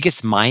of the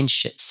biggest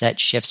mindset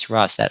shifts for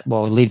us that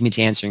will lead me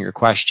to answering your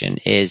question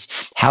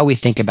is how we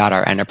think about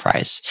our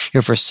enterprise.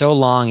 For so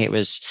long, it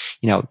was,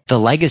 the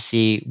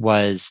legacy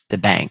was the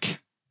bank,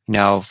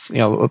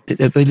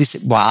 at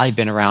least while I've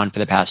been around for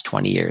the past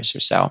 20 years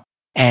or so.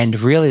 And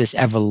really this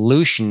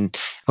evolution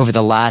over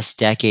the last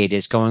decade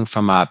is going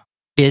from a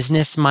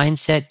business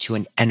mindset to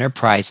an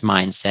enterprise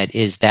mindset,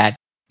 is that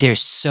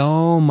there's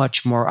so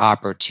much more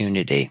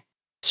opportunity.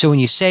 So when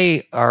you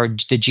say are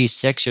the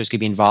G6ers going to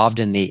be involved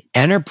in the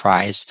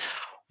enterprise,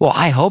 well,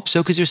 I hope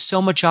so, because there's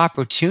so much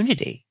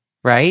opportunity,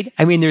 right?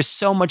 I mean, there's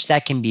so much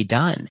that can be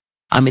done.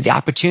 I mean, the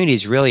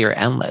opportunities really are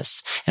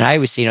endless. And I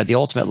always say, the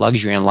ultimate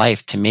luxury in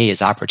life to me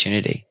is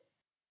opportunity.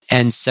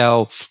 And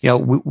so,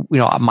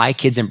 my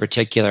kids in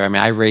particular, I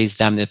mean, I raised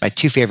them. My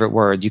two favorite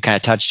words you kind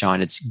of touched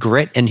on, it's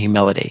grit and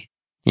humility.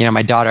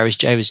 My daughter,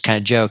 I was kind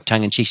of joke,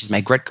 tongue in cheek, she's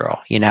my grit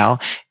girl,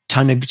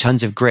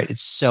 tons of grit.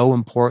 It's so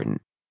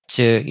important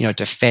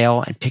to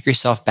fail and pick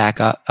yourself back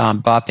up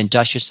and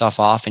dust yourself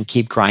off and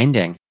keep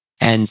grinding.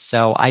 And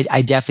so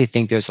I definitely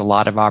think there's a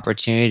lot of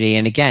opportunity.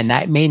 And again,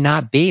 that may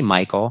not be,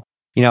 Michael,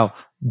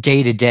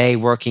 day to day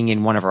working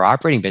in one of our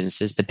operating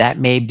businesses, but that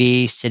may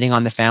be sitting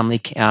on the family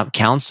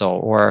council,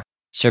 or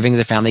serving as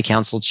a family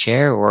council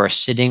chair, or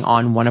sitting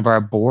on one of our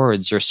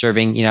boards, or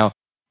serving,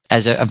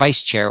 as a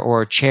vice chair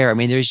or chair. I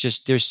mean,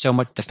 there's so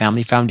much, the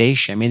family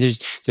foundation. I mean,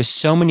 there's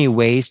so many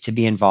ways to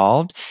be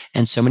involved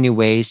and so many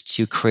ways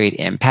to create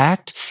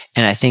impact.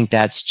 And I think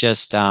that's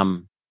just,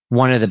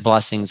 one of the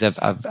blessings of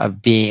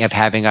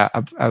having a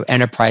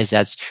enterprise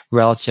that's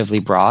relatively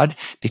broad,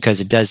 because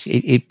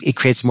it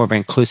creates more of an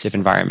inclusive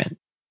environment.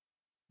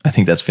 I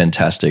think that's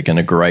fantastic and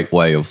a great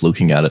way of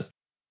looking at it.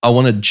 I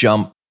want to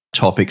jump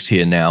topics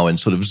here now and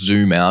sort of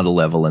zoom out a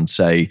level and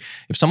say,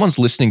 if someone's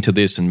listening to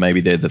this and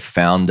maybe they're the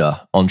founder,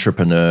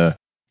 entrepreneur,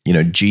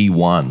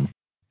 G1,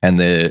 and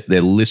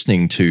they're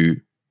listening to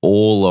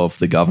all of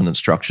the governance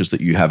structures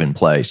that you have in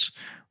place,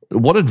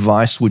 what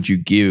advice would you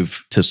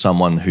give to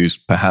someone who's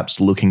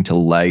perhaps looking to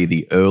lay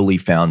the early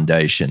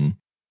foundation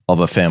of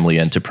a family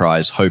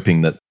enterprise,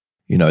 hoping that,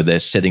 they're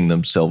setting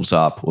themselves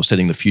up or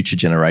setting the future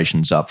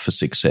generations up for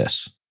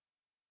success?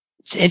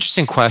 It's an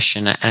interesting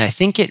question. And I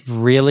think it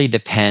really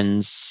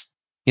depends.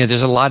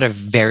 There's a lot of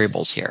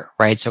variables here,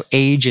 right? So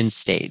age and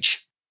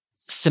stage.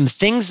 Some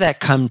things that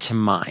come to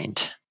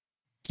mind,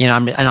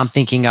 I'm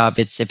thinking of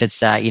if it's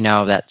that,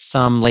 that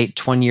some late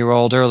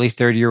 20-year-old, early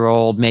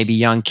 30-year-old, maybe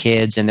young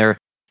kids, and they're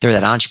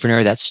that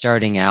entrepreneur that's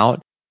starting out.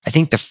 I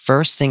think the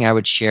first thing I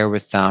would share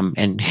with them,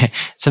 and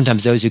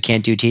sometimes those who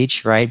can't do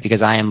teach, right?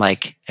 Because I am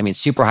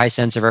super high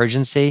sense of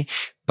urgency,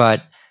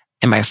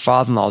 and my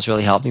father-in-law has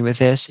really helped me with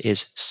this,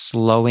 is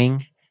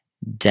slowing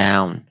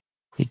down.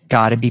 You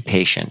got to be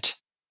patient.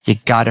 You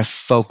got to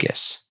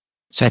focus.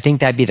 So I think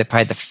that'd be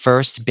probably the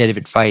first bit of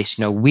advice.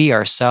 We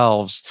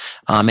ourselves,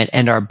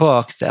 and our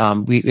book, the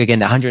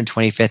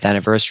 125th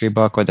anniversary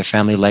book, or the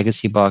family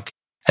legacy book,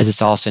 as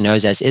it's also known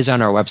as, is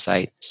on our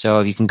website.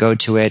 So you can go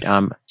to it,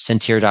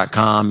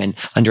 Centier.com, and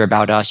under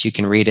About Us, you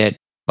can read it.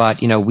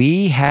 But,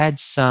 we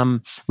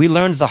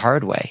learned the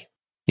hard way.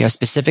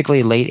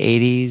 Specifically late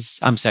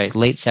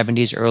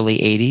 70s, early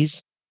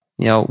 80s,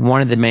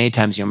 one of the many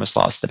times you almost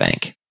lost the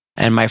bank.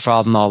 And my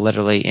father-in-law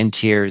literally in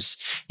tears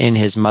in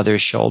his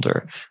mother's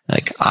shoulder.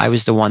 I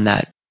was the one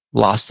that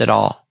lost it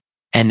all.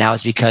 And that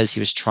was because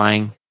he was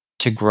trying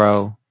to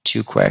grow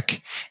too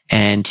quick.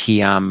 And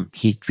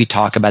we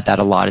talk about that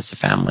a lot as a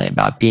family,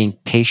 about being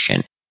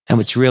patient. And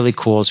what's really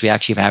cool is we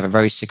actually have a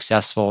very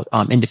successful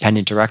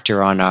independent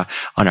director on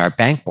our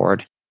bank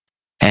board.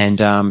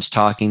 And I was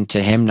talking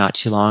to him not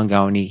too long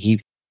ago, and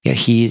he's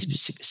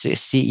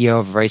CEO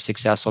of a very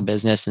successful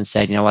business, and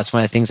said, what's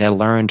one of the things I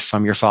learned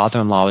from your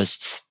father-in-law is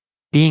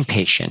being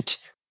patient,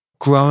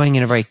 growing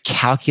in a very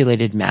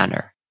calculated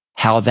manner.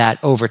 How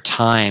that over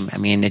time,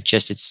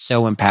 it's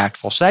so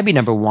impactful. So that'd be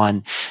number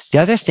one. The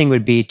other thing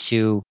would be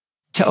to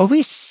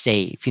always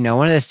save.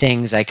 One of the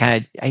things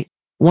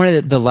one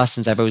of the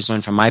lessons I've always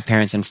learned from my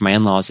parents and from my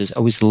in-laws is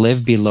always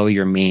live below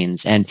your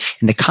means. And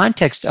in the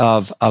context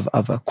of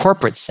a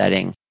corporate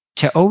setting,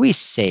 to always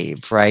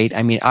save, right?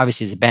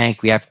 Obviously as a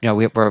bank, we have,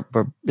 we're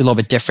a little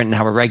bit different in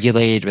how we're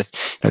regulated with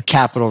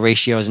capital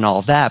ratios and all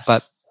of that,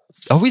 but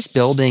always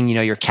building,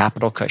 your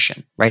capital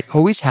cushion, right?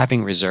 Always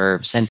having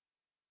reserves. And,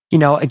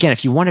 again,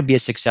 if you want to be a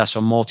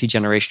successful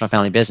multi-generational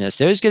family business,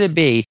 there's going to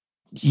be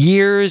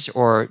years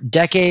or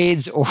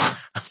decades or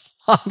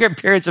longer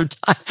periods of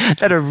time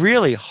that are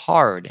really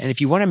hard. And if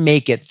you want to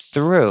make it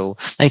through,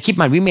 and keep in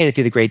mind, we made it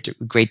through the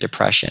Great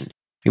Depression.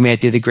 We made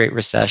it through the Great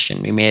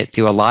Recession. We made it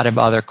through a lot of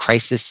other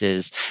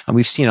crises, and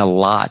we've seen a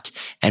lot.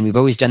 And we've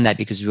always done that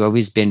because we've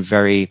always been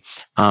very,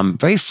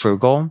 very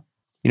frugal,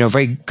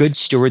 very good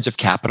stewards of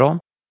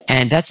capital.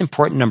 And that's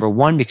important, number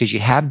one, because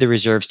you have the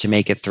reserves to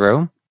make it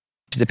through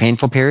to the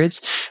painful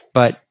periods.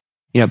 But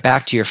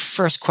back to your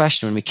first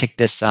question when we kicked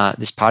this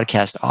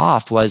podcast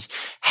off, was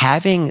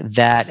having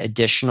that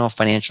additional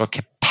financial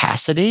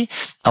capacity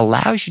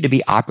allows you to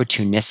be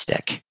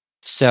opportunistic.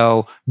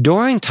 So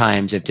during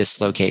times of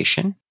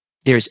dislocation,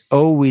 there's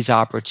always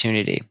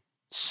opportunity.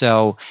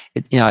 So,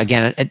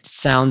 again, it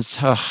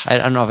sounds, I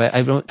don't know,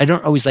 I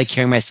don't always like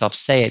hearing myself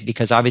say it,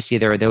 because obviously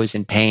there are those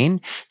in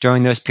pain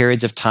during those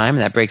periods of time,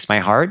 and that breaks my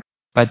heart.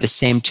 But at the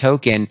same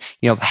token,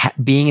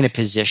 being in a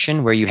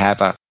position where you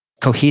have a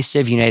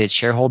cohesive, united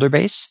shareholder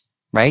base,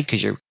 right?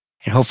 And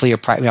hopefully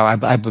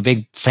I'm a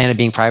big fan of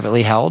being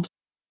privately held.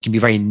 You can be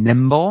very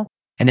nimble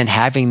And then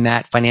having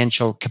that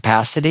financial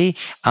capacity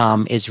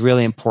is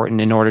really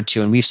important in order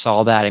to, and we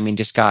saw that. I mean,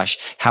 just gosh,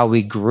 how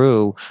we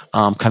grew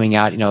coming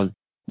out,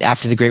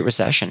 after the Great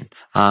Recession.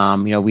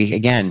 We,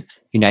 again,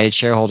 united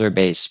shareholder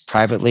base,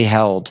 privately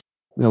held.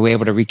 We were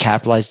able to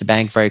recapitalize the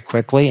bank very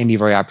quickly and be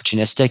very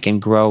opportunistic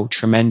and grow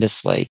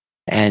tremendously.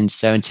 And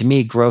so, to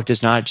me, growth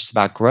is not just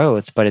about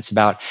growth, but it's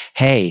about,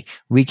 hey,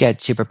 we get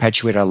to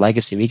perpetuate our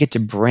legacy. We get to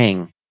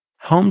bring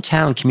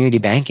hometown community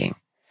banking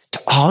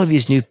to all of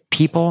these new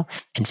people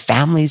and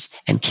families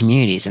and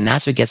communities. And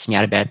that's what gets me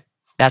out of bed.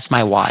 That's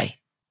my why,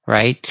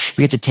 right?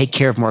 We get to take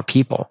care of more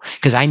people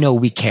because I know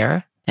we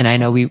care and I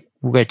know we're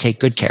going to take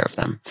good care of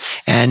them.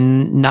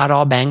 And not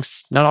all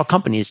banks, not all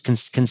companies can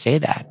say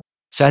that.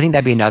 So I think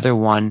that'd be another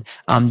one.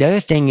 The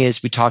other thing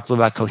is we talked a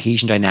little about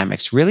cohesion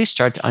dynamics, really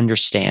start to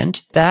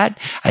understand that.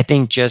 I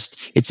think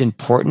just it's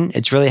important.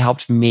 It's really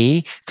helped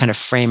me kind of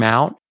frame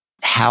out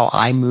how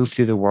I move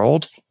through the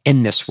world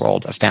in this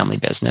world of family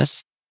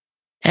business.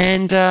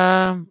 And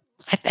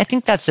I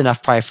think that's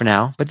enough probably for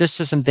now. But there's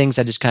just some things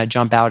that just kind of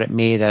jump out at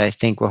me that I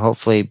think will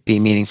hopefully be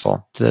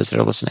meaningful to those that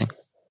are listening.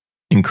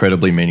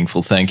 Incredibly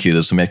meaningful. Thank you.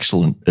 There's some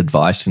excellent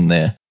advice in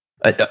there.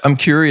 I'm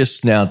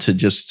curious now to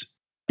just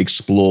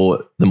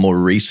explore the more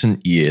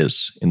recent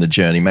years in the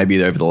journey,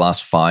 maybe over the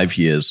last 5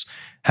 years.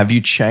 Have you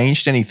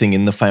changed anything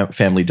in the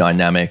family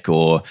dynamic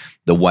or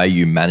the way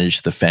you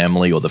manage the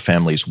family or the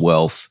family's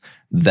wealth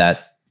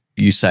that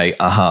you say,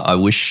 I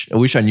wish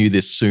I knew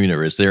this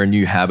sooner? Is there a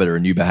new habit or a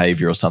new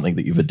behavior or something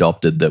that you've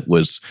adopted that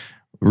was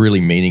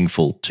really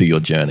meaningful to your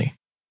journey?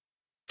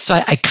 So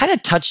I kind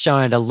of touched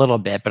on it a little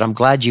bit, but I'm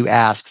glad you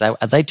asked because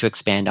I'd like to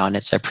expand on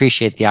it. So I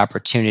appreciate the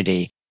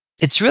opportunity.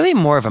 It's really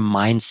more of a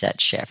mindset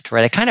shift,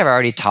 right? I kind of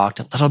already talked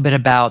a little bit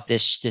about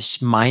this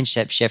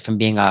mindset shift from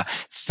being a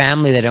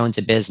family that owns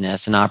a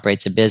business and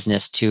operates a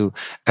business to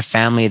a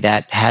family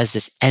that has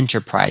this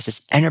enterprise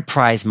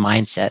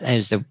mindset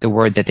is the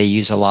word that they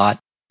use a lot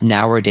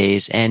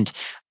nowadays. And,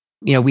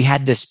 we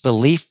had this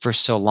belief for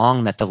so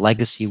long that the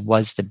legacy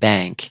was the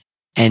bank.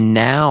 And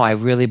now I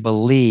really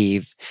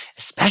believe,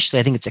 especially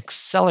I think it's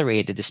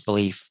accelerated this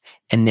belief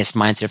in this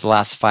mindset of the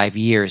last 5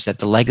 years that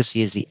the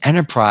legacy is the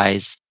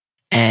enterprise.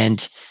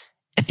 And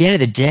at the end of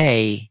the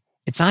day,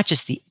 it's not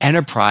just the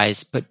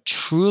enterprise, but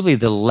truly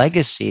the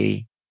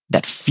legacy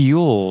that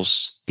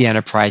fuels the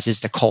enterprise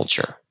is the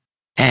culture.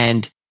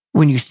 And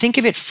when you think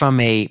of it from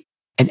an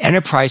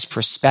enterprise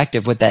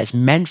perspective, what that has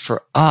meant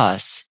for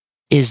us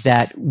is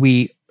that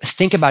we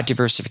think about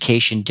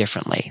diversification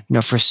differently.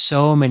 For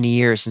so many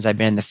years since I've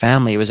been in the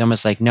family, it was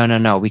almost like,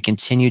 no. We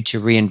continue to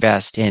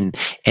reinvest in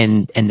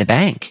the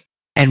bank.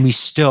 And we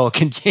still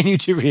continue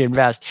to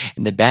reinvest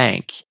in the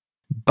bank.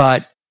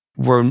 But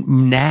we're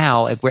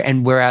now,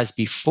 whereas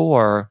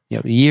before,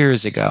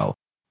 years ago,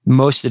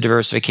 most of the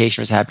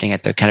diversification was happening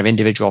at the kind of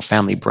individual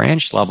family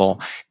branch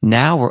level.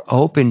 Now we're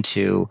open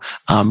to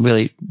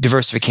really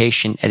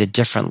diversification at a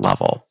different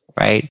level,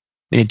 right?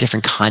 In a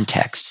different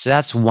context. So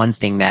that's one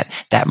thing that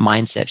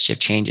mindset shift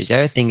changes. The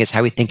other thing is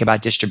how we think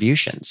about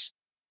distributions.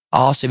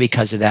 Also,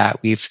 because of that,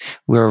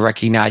 we're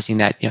recognizing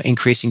that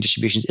increasing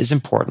distributions is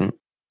important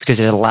because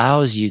it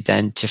allows you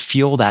then to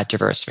fuel that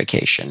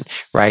diversification,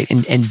 right?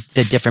 And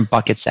the different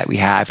buckets that we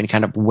have and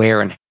kind of where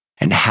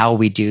and how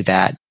we do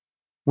that.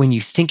 When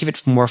you think of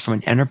it more from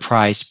an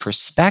enterprise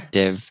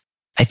perspective,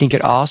 I think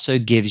it also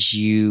gives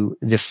you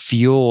the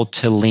fuel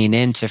to lean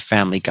into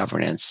family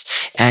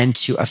governance and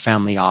to a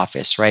family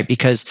office, right?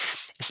 Because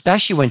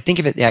especially when think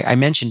of it, I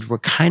mentioned we're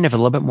kind of a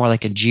little bit more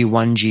like a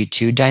G1,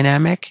 G2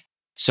 dynamic.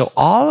 So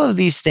all of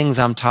these things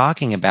I'm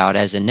talking about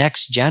as a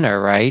next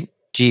gener, right?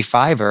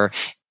 G5er,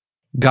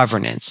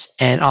 governance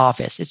and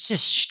office. It's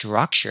just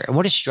structure. And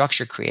what does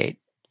structure create?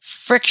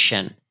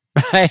 Friction,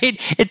 right?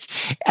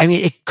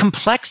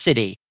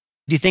 Complexity.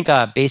 Do you think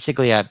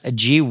basically a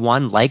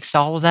G1 likes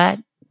all of that?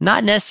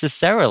 Not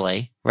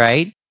necessarily,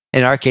 right?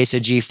 In our case,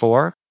 a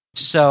G4.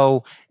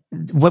 So,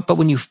 but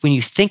when you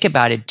think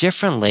about it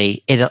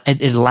differently,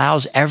 it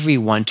allows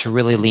everyone to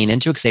really lean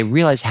into it because they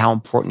realize how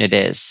important it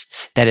is,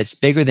 that it's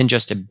bigger than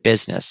just a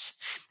business.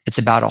 It's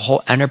about a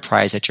whole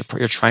enterprise that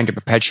you're trying to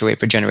perpetuate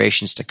for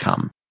generations to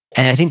come.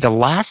 And I think the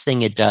last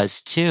thing it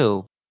does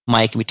too,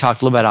 Mike, and we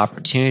talked a little bit about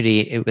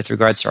opportunity with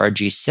regards to our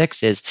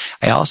G6 is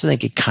I also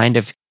think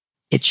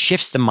it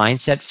shifts the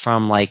mindset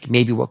from like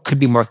maybe what could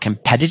be more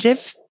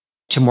competitive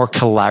to more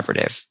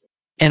collaborative.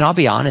 And I'll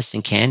be honest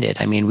and candid.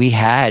 We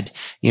had,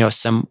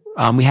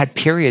 we had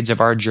periods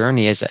of our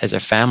journey as a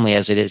family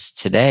as it is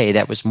today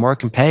that was more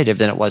competitive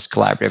than it was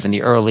collaborative in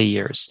the early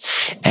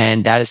years.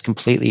 And that has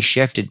completely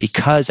shifted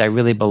because I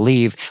really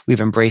believe we've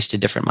embraced a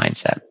different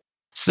mindset.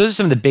 So those are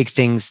some of the big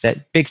things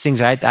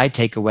that I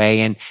take away.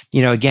 And,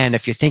 again,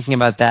 if you're thinking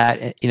about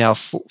that,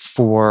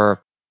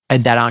 for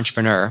that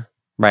entrepreneur,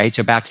 right?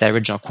 So back to that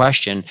original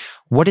question,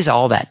 what does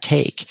all that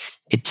take?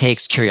 It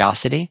takes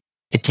curiosity.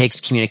 It takes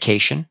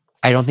communication.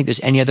 I don't think there's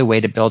any other way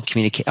to build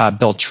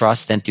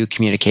trust than through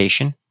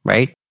communication,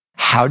 right?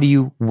 How do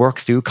you work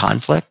through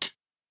conflict?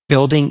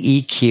 Building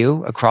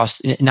EQ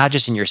across, not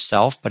just in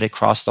yourself, but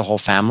across the whole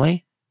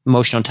family.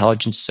 Emotional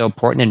intelligence is so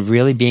important and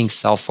really being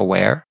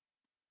self-aware.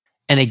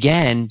 And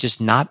again, just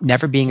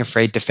never being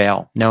afraid to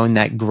fail, knowing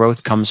that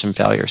growth comes from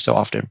failure so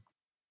often.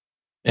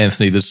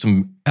 Anthony, there's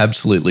some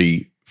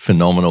absolutely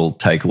phenomenal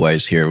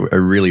takeaways here. I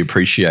really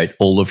appreciate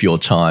all of your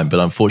time, but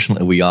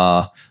unfortunately we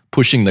are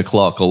pushing the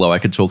clock, although I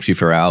could talk to you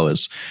for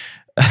hours.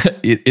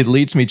 It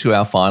leads me to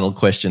our final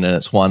question, and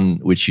it's one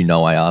which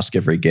I ask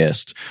every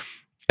guest.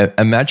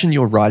 Imagine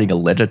you're writing a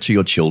letter to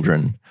your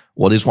children.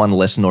 What is one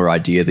lesson or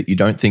idea that you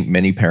don't think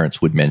many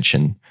parents would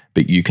mention,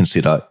 but you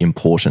consider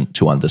important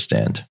to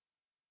understand?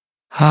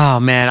 Oh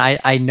man,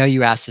 I know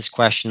you ask this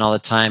question all the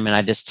time, and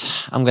I'm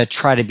going to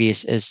try to be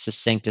as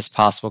succinct as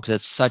possible because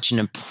it's such an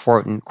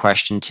important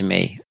question to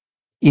me.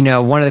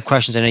 One of the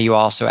questions I know you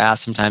also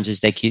ask sometimes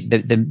is like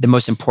the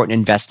most important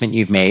investment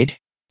you've made,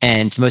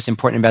 and the most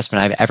important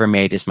investment I've ever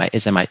made is my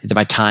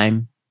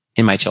time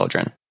in my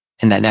children,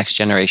 in that next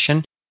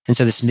generation. And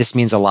so this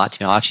means a lot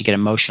to me. I'll actually get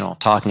emotional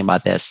talking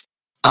about this.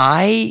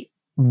 I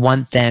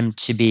want them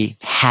to be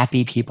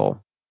happy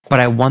people. But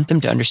I want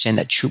them to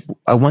understand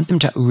I want them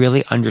to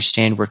really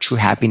understand where true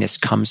happiness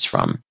comes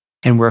from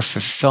and where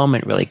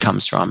fulfillment really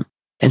comes from.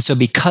 And so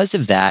because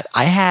of that,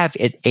 I have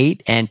at 9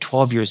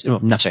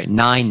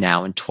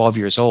 now and 12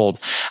 years old,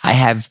 I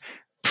have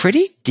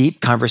pretty deep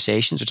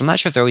conversations, which I'm not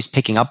sure if they're always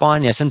picking up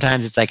on.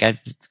 Sometimes it's like it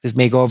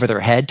may go over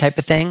their head type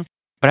of thing,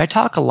 but I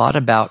talk a lot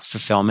about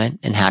fulfillment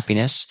and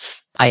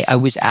happiness. I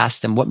always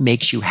ask them, what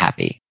makes you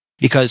happy?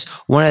 Because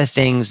one of the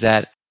things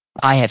that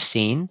I have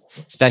seen,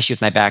 especially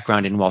with my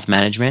background in wealth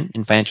management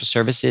and financial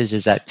services,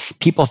 is that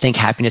people think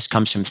happiness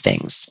comes from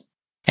things.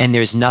 And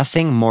there's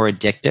nothing more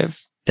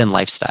addictive than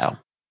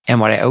lifestyle. And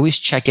what I always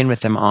check in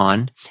with them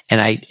on,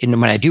 and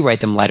when I do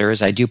write them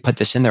letters, I do put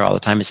this in there all the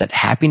time, is that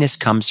happiness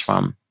comes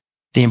from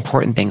the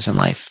important things in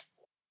life.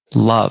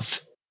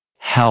 Love,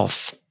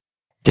 health,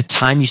 the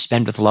time you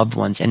spend with loved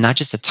ones, and not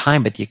just the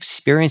time, but the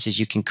experiences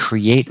you can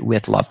create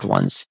with loved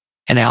ones.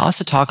 And I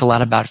also talk a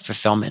lot about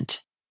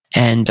fulfillment.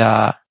 And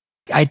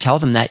I tell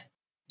them that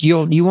you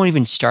won't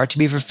even start to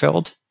be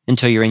fulfilled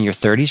until you're in your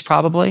 30s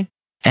probably.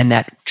 And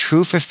that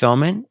true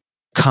fulfillment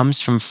comes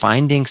from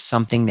finding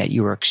something that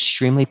you are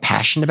extremely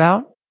passionate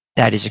about,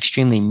 that is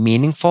extremely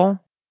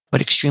meaningful, but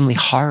extremely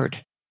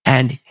hard.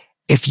 And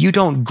if you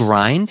don't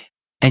grind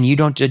and you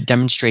don't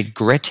demonstrate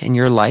grit in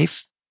your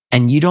life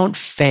and you don't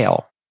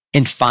fail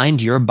and find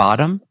your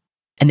bottom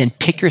and then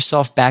pick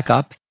yourself back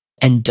up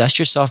and dust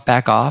yourself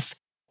back off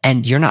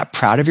and you're not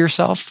proud of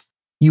yourself,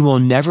 you will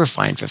never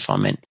find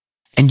fulfillment.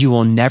 And you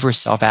will never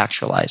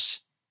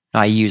self-actualize.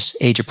 I use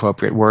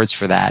age-appropriate words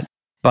for that.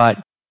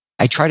 But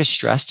I try to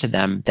stress to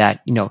them that,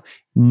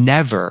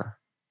 never,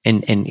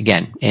 and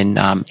again, in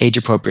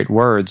age-appropriate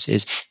words,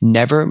 is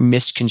never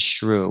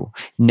misconstrue,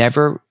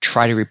 never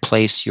try to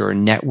replace your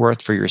net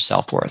worth for your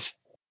self-worth.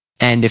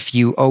 And if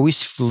you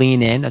always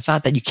lean in, it's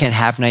not that you can't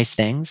have nice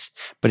things,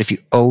 but if you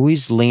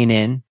always lean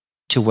in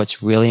to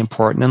what's really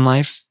important in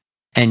life,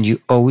 and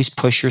you always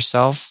push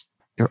yourself,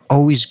 you're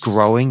always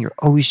growing, you're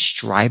always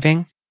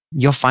striving,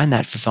 you'll find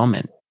that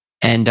fulfillment.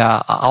 And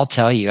I'll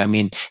tell you,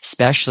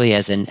 especially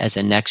as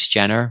a next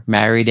gener,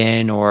 married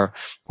in or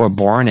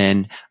born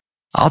in,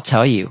 I'll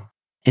tell you,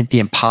 the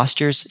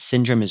imposter's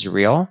syndrome is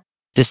real.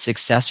 The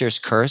successor's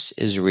curse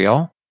is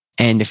real.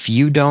 And if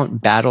you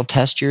don't battle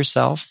test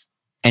yourself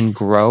and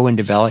grow and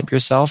develop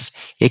yourself,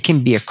 it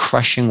can be a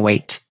crushing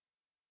weight.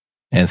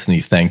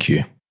 Anthony, thank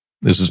you.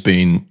 This has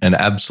been an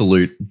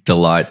absolute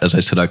delight. As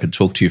I said, I could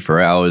talk to you for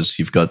hours.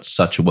 You've got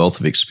such a wealth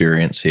of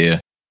experience here.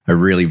 I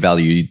really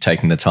value you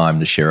taking the time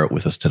to share it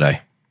with us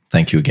today.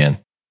 Thank you again.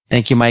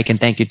 Thank you, Mike, and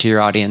thank you to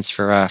your audience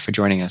for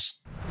joining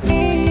us.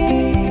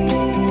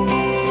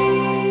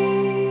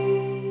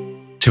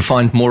 To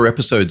find more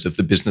episodes of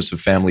the Business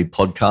of Family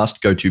podcast,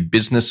 go to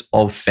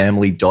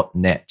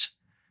businessoffamily.net.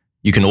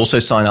 You can also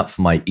sign up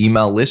for my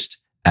email list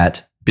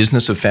at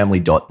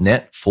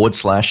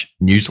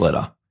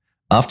businessoffamily.net/newsletter.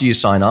 After you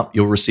sign up,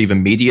 you'll receive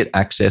immediate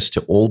access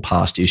to all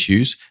past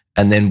issues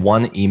and then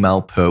one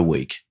email per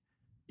week.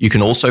 You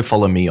can also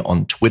follow me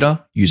on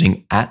Twitter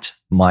using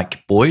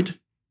 @MikeBoyd.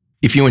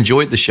 If you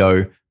enjoyed the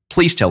show,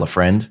 please tell a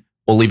friend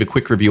or leave a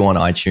quick review on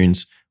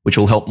iTunes, which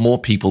will help more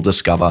people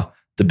discover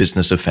the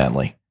Business of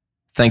Family.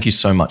 Thank you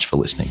so much for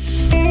listening.